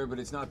working, sir, but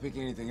it's not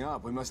picking anything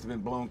up. We must have been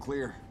blown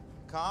clear.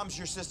 Comms,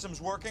 your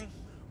system's working?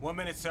 1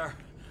 minute, sir.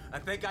 I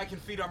think I can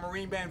feed our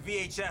Marine Band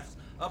VHFs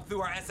up through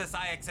our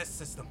SSIXS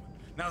system.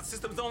 Now, the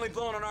system's only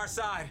blown on our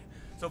side,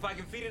 so if I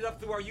can feed it up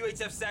through our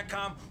UHF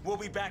SATCOM, we'll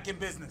be back in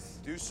business.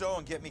 Do so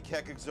and get me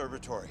Keck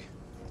Observatory.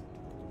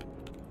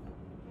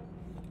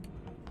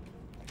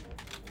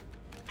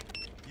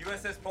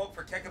 USS Polk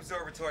for Keck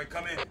Observatory,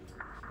 come in.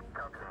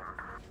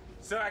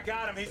 Sir, I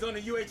got him. He's on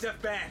the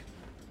UHF band.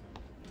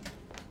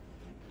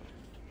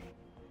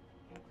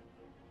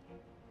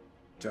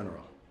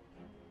 General,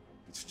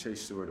 it's Chase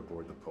Stewart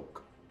aboard the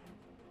Polk.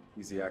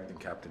 He's the acting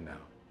captain now.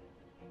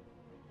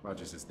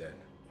 Rogers is dead.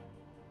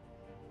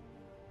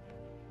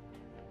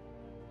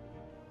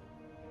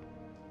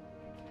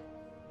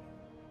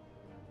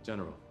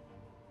 General,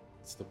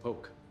 it's the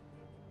Polk.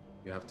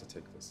 You have to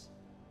take this.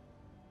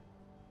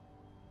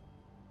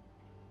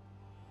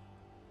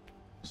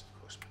 Yes, of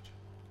course, Major.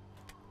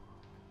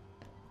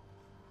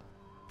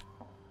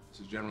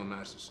 This is General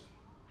Masterson.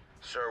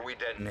 Sir, we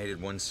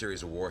detonated one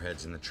series of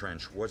warheads in the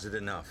trench. Was it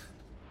enough?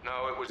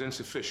 No, it was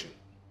insufficient.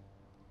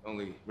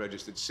 Only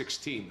registered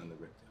 16 on the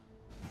Richter.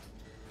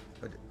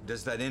 But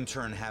does that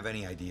intern have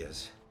any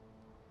ideas?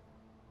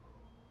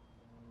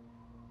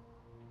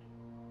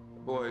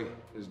 The boy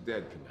is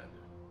dead, Commander.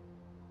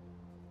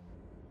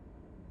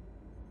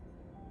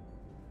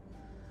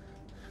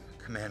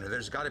 Commander,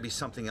 there's got to be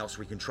something else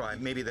we can try.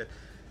 Maybe the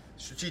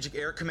Strategic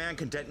Air Command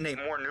can detonate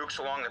more nukes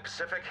along the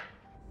Pacific?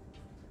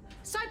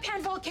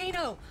 Saipan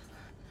volcano!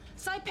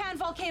 Saipan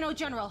volcano,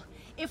 General.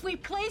 If we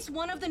place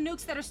one of the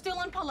nukes that are still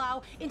on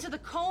Palau into the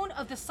cone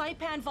of the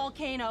Saipan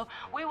volcano,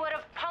 we would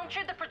have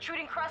punctured the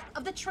protruding crust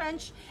of the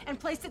trench and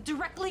placed it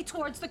directly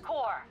towards the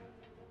core.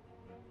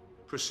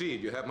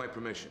 Proceed. You have my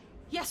permission.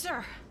 Yes,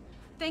 sir.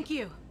 Thank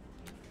you.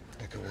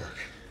 That could work.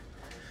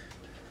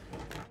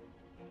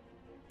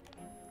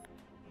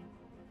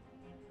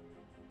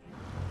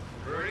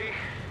 Rudy?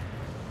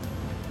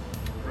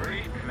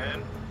 Rudy, come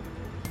in.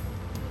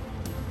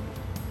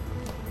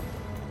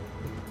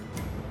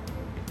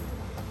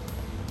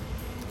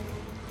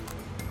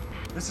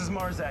 This is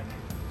Marzak.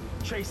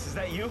 Chase, is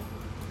that you?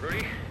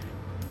 Rudy?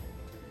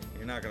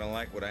 You're not gonna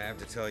like what I have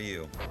to tell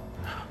you.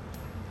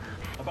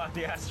 About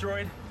the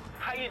asteroid?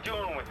 How you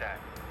doing with that?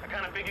 I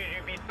kind of figured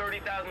you'd be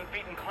 30,000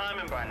 feet and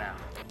climbing by now.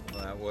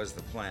 Well, that was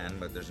the plan,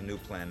 but there's a new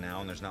plan now,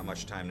 and there's not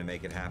much time to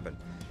make it happen.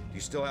 Do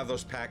you still have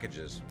those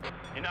packages?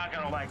 You're not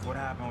gonna like what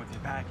happened with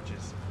your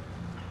packages.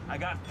 I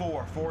got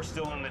four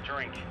still in the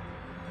drink.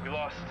 We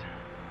lost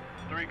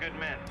 3 good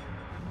men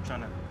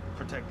trying to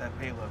protect that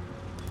payload.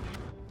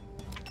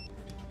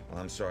 Well,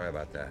 I'm sorry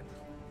about that.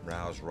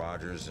 Rouse,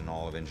 Rogers, and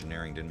all of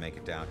engineering didn't make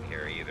it down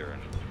here either,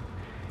 and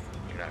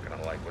you're not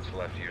gonna like what's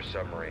left of your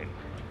submarine.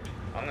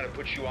 I'm gonna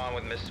put you on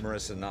with Miss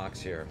Marissa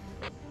Knox here.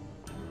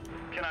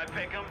 Can I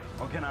pick him?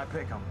 Or can I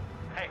pick him?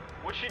 Hey,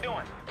 what's she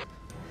doing?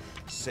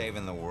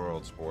 Saving the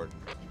world, sport.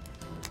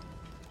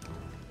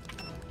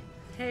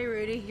 Hey,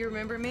 Rudy, you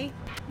remember me?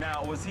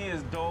 Now, was he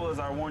as dull as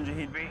I warned you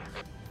he'd be?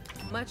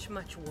 Much,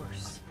 much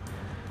worse.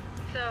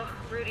 So,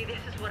 Rudy, this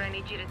is what I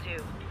need you to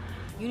do.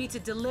 You need to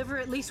deliver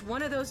at least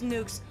one of those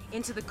nukes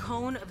into the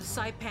cone of the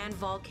Saipan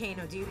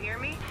volcano. Do you hear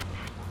me?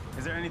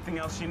 Is there anything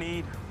else you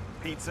need?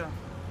 Pizza?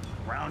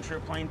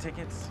 Round-trip plane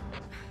tickets?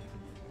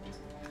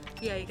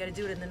 Yeah, you gotta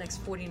do it in the next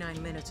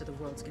 49 minutes or the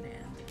world's gonna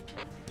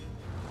end.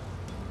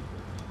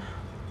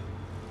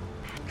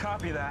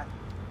 Copy that.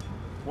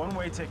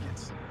 One-way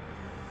tickets.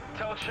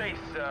 Tell Chase,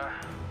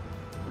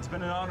 it's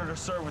been an honor to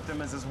serve with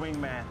him as his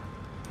wingman,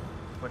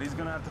 but he's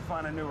gonna have to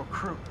find a new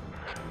recruit.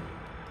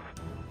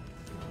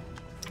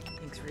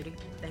 Thanks, Rudy.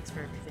 Thanks for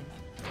everything.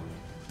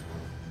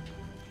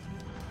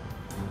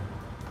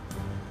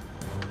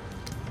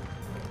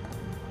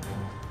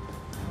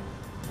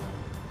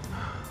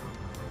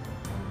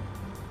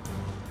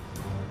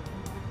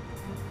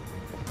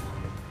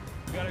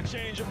 We gotta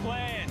change of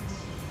plans.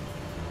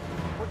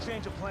 What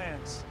change of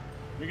plans?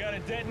 We gotta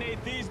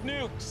detonate these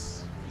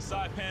nukes. The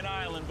Saipan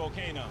Island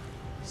volcano.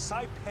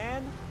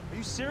 Saipan? Are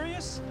you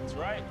serious? That's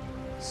right.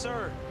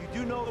 Sir, you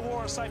do know the war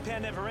on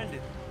Saipan never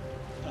ended.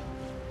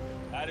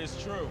 That is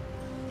true.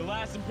 The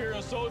last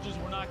Imperial soldiers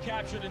were not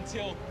captured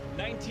until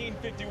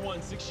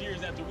 1951, 6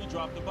 years after we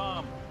dropped the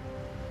bomb.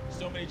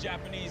 So many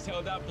Japanese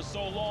held out for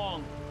so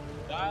long,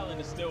 the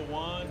island is still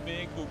one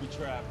big booby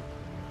trap.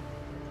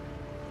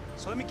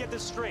 So let me get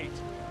this straight.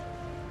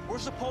 We're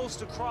supposed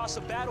to cross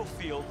a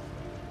battlefield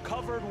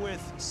covered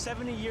with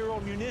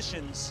 70-year-old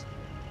munitions,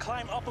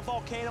 climb up a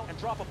volcano, and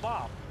drop a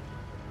bomb.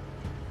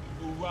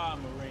 Hoorah,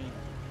 Marine.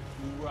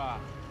 Hoorah.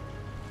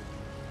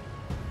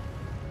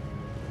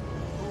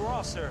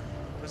 Hoorah, sir.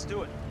 Let's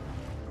do it.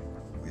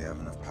 We have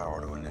enough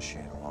power to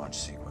initiate a launch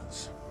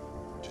sequence.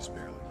 Just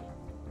barely.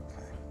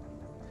 Okay.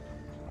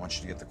 I want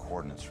you to get the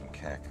coordinates from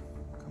Keck.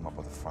 Come up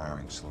with a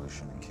firing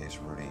solution in case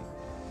Rudy...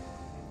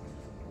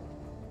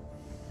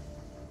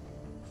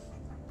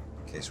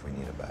 in case we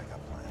need a backup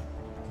plan.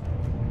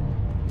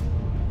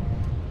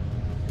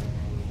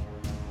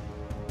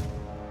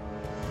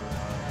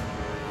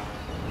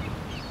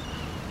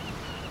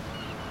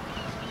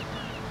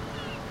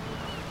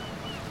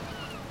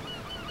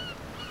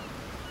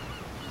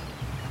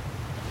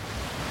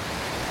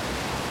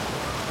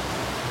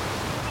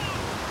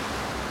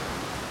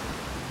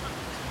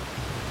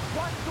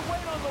 Watch the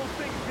weight on those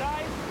things,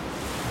 guys!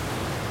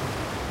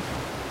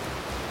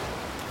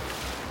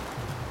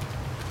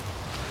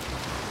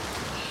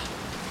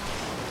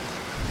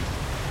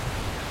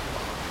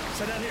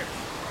 Sit down here.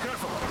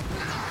 Careful.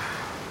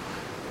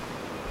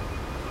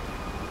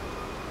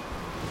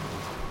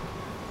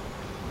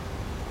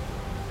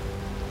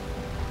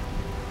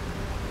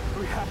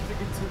 We have to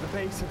get to the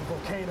base of the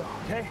volcano,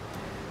 okay?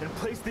 And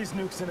place these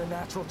nukes in a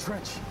natural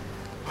trench.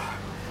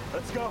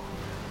 Let's go.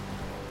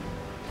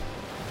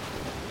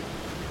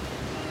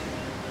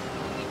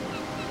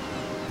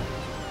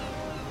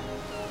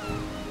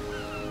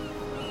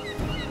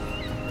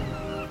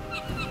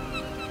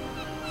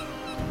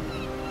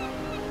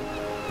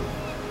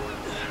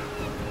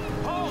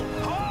 Hold!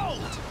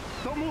 Hold!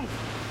 Don't move.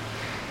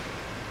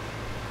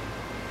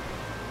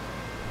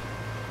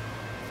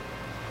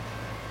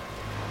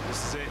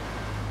 This is it.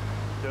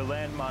 There are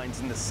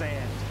landmines in the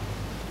sand.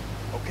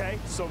 Okay?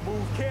 So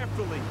move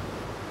carefully.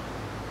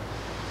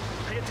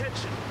 Pay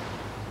attention.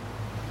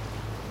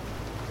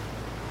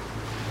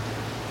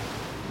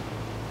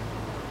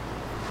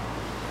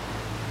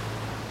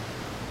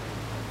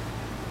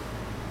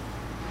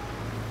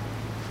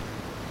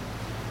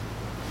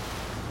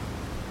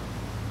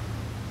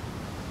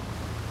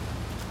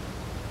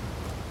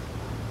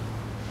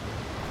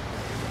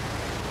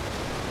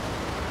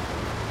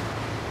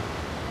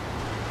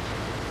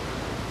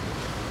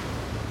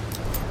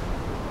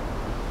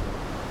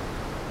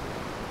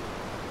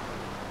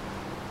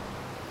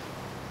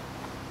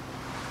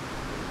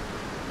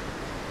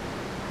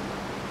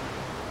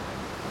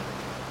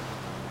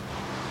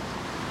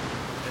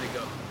 Let it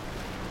go.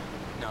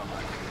 No.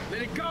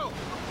 Let it go!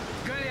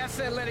 Gunny, I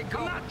said let it go.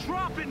 I'm not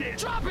dropping it!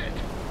 Drop it!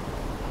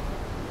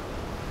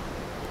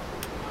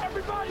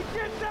 Everybody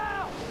get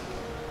down!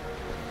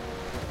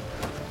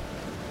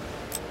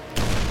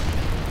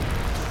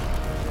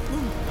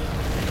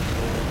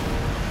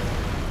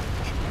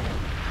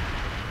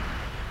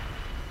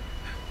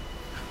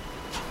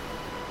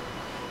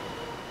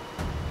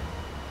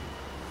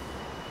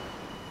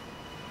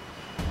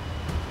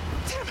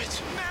 Damn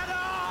it!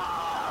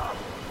 Metal!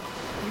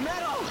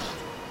 Metal!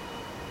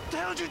 What the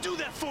hell did you do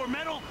that for,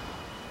 Metal?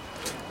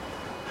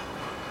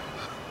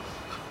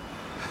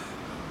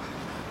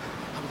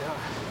 I'm down.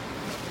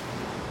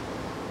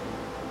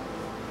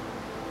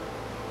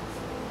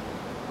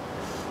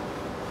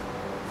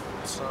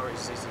 Sorry,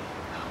 Zizi.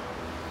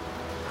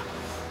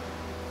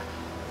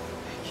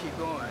 Keep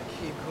going,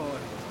 keep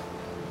going.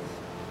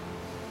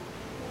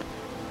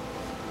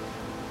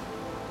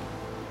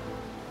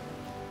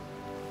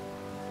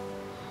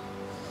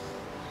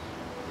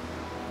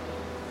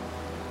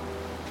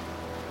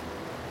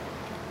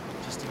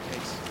 Just in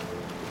case.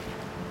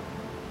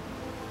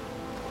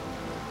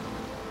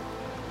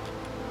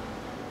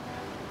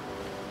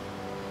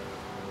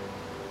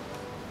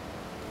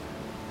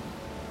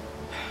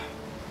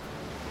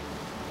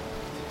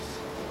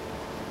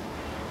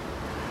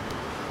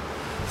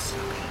 Listen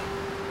to me.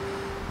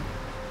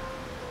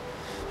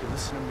 You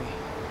listen to me.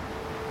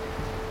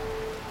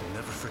 You'll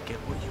never forget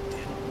what you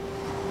did.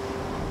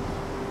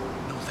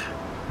 Know that.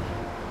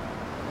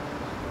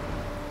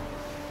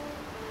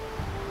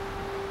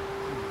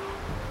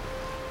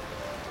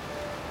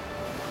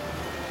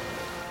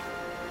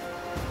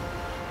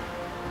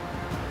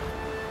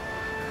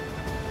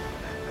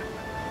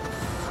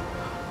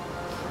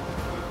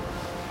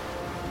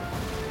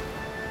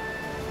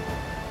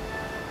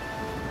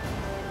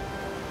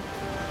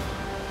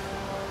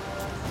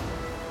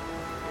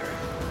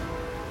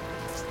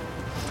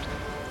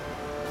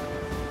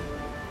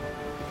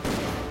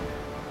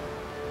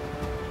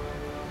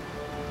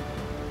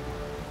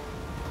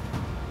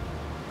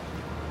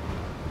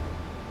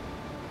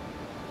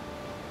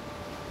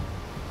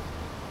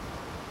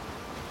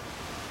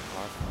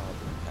 Our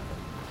Father in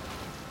heaven,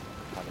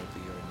 hallowed be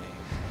your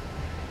name.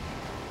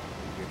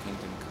 Your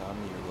kingdom come,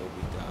 your will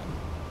be done,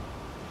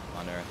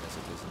 on earth as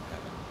it is in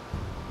heaven.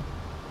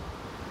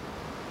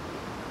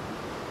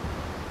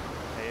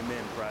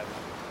 Amen,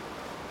 Private.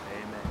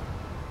 Amen.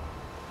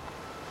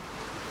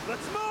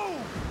 Let's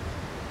move!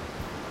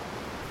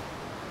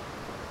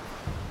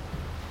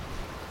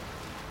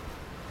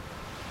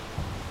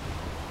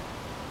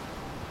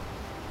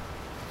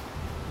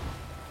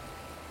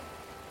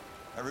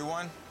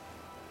 Everyone,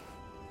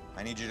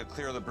 I need you to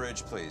clear the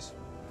bridge, please.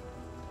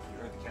 You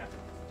heard the captain.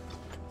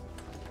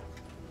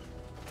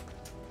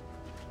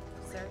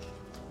 Sir?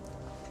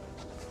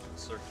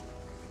 Sir.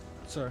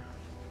 Sir.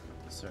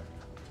 Sir.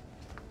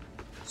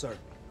 Sir.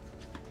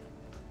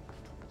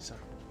 Sir.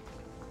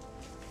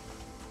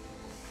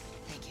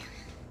 Thank you.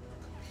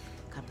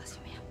 God bless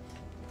you, ma'am.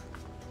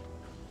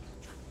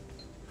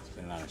 It's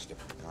been an honor,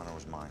 Skipper. The honor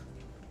was mine.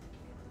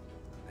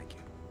 Thank you.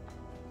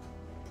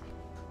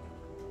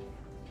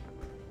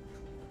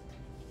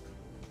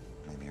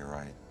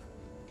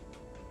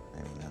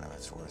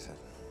 it's worth it.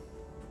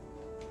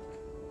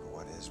 But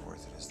what is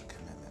worth it is the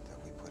commitment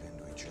that we put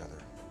into each other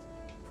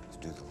to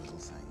do the little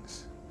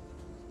things.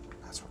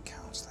 That's what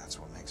counts. That's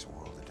what makes a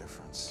world of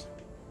difference.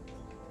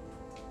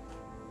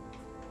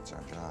 It's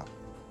our job.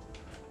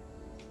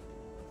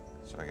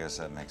 So I guess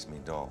that makes me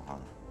dull, huh?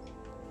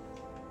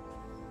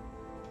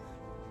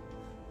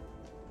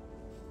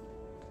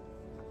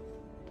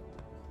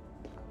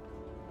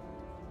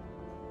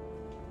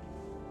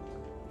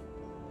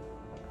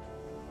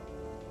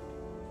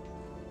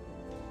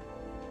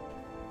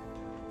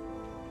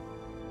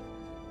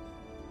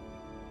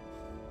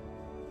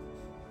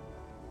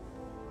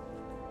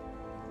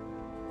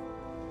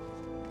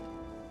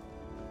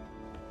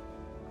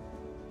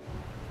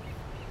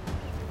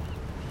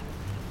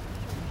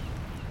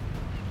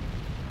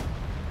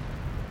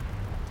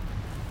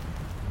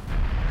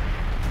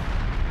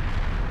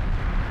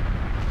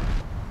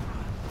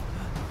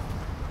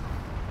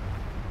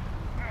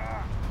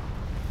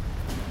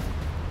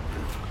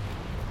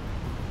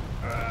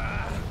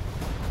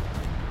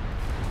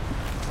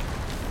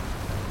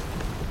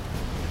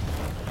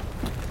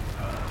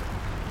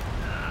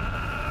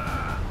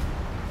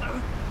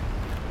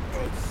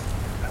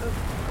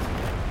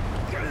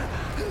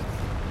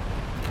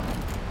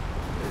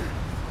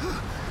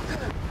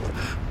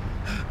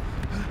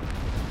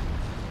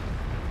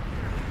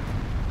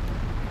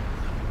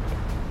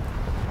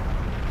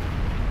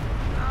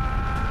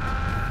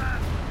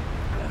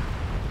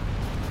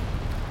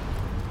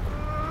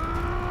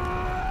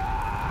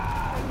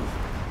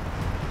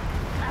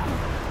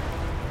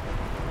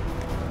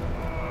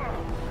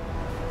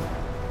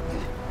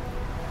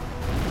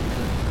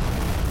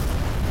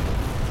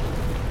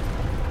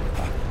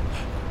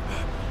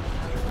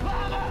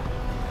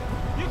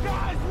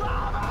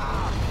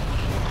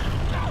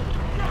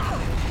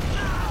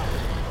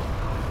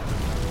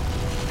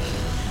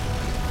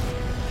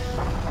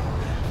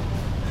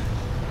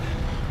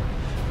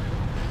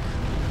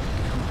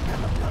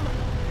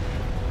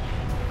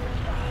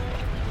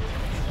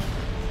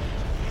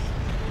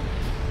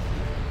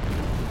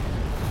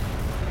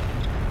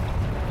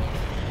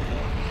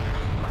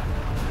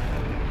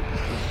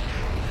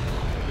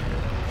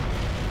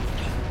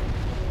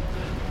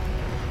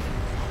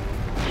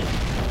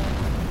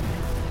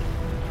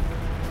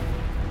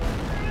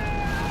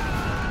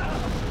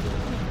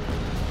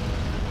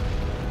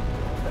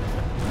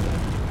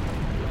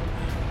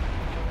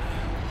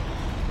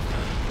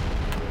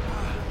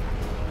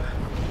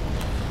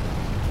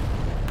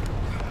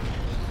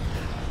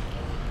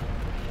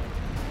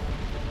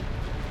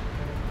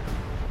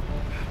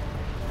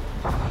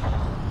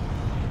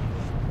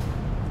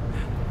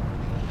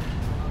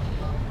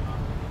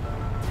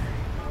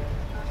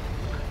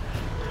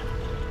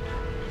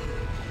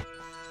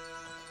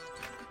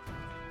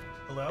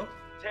 Hello?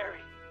 Terry,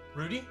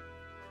 Rudy?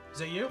 Is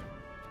that you?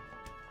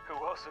 who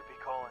else would be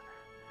calling?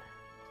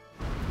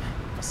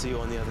 I'll see you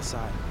on the other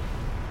side.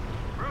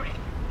 Rudy!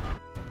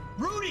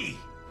 Rudy!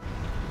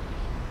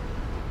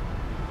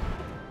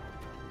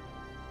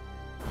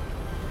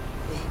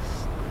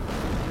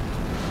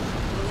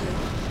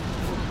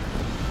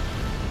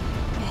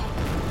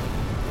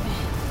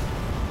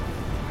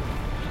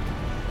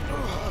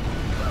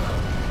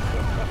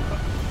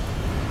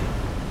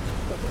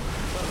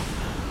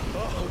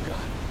 Oh,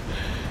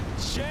 God.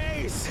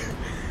 Chase!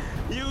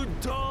 You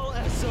dull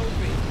SOB.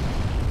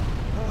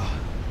 Oh,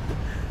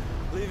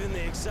 leaving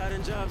the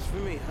exciting jobs for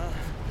me, huh?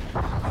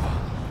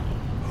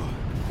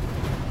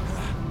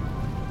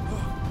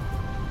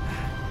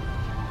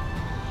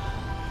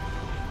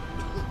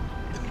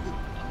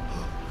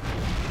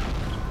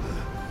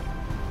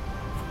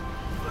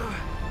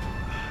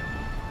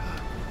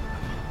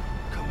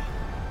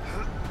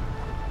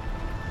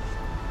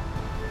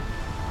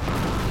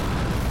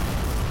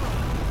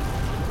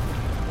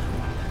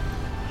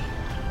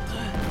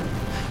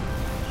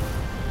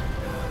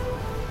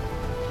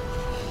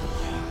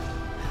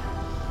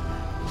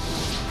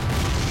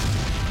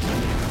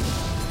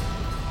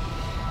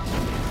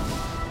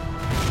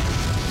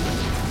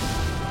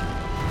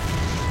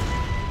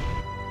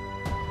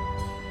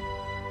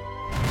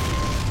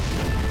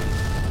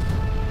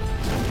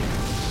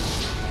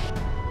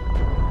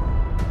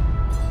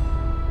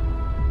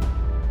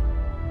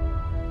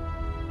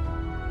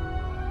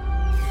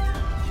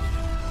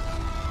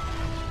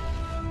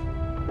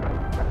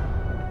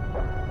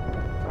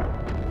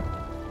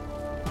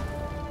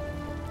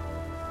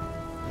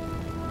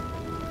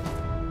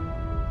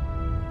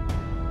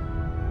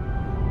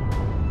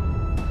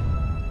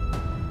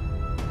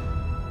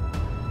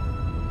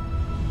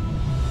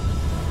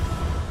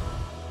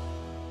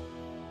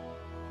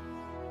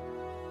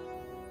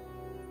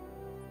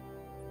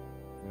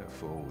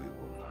 Therefore we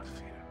will not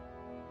fear.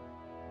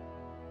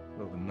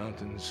 Though the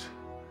mountains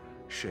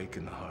shake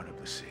in the heart of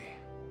the sea,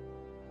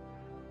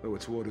 though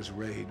its waters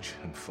rage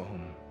and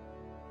foam,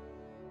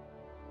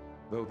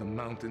 though the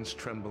mountains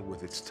tremble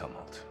with its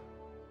tumult,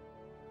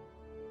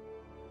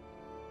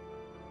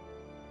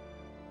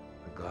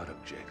 the God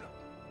of Jacob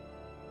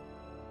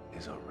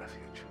is our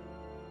refuge.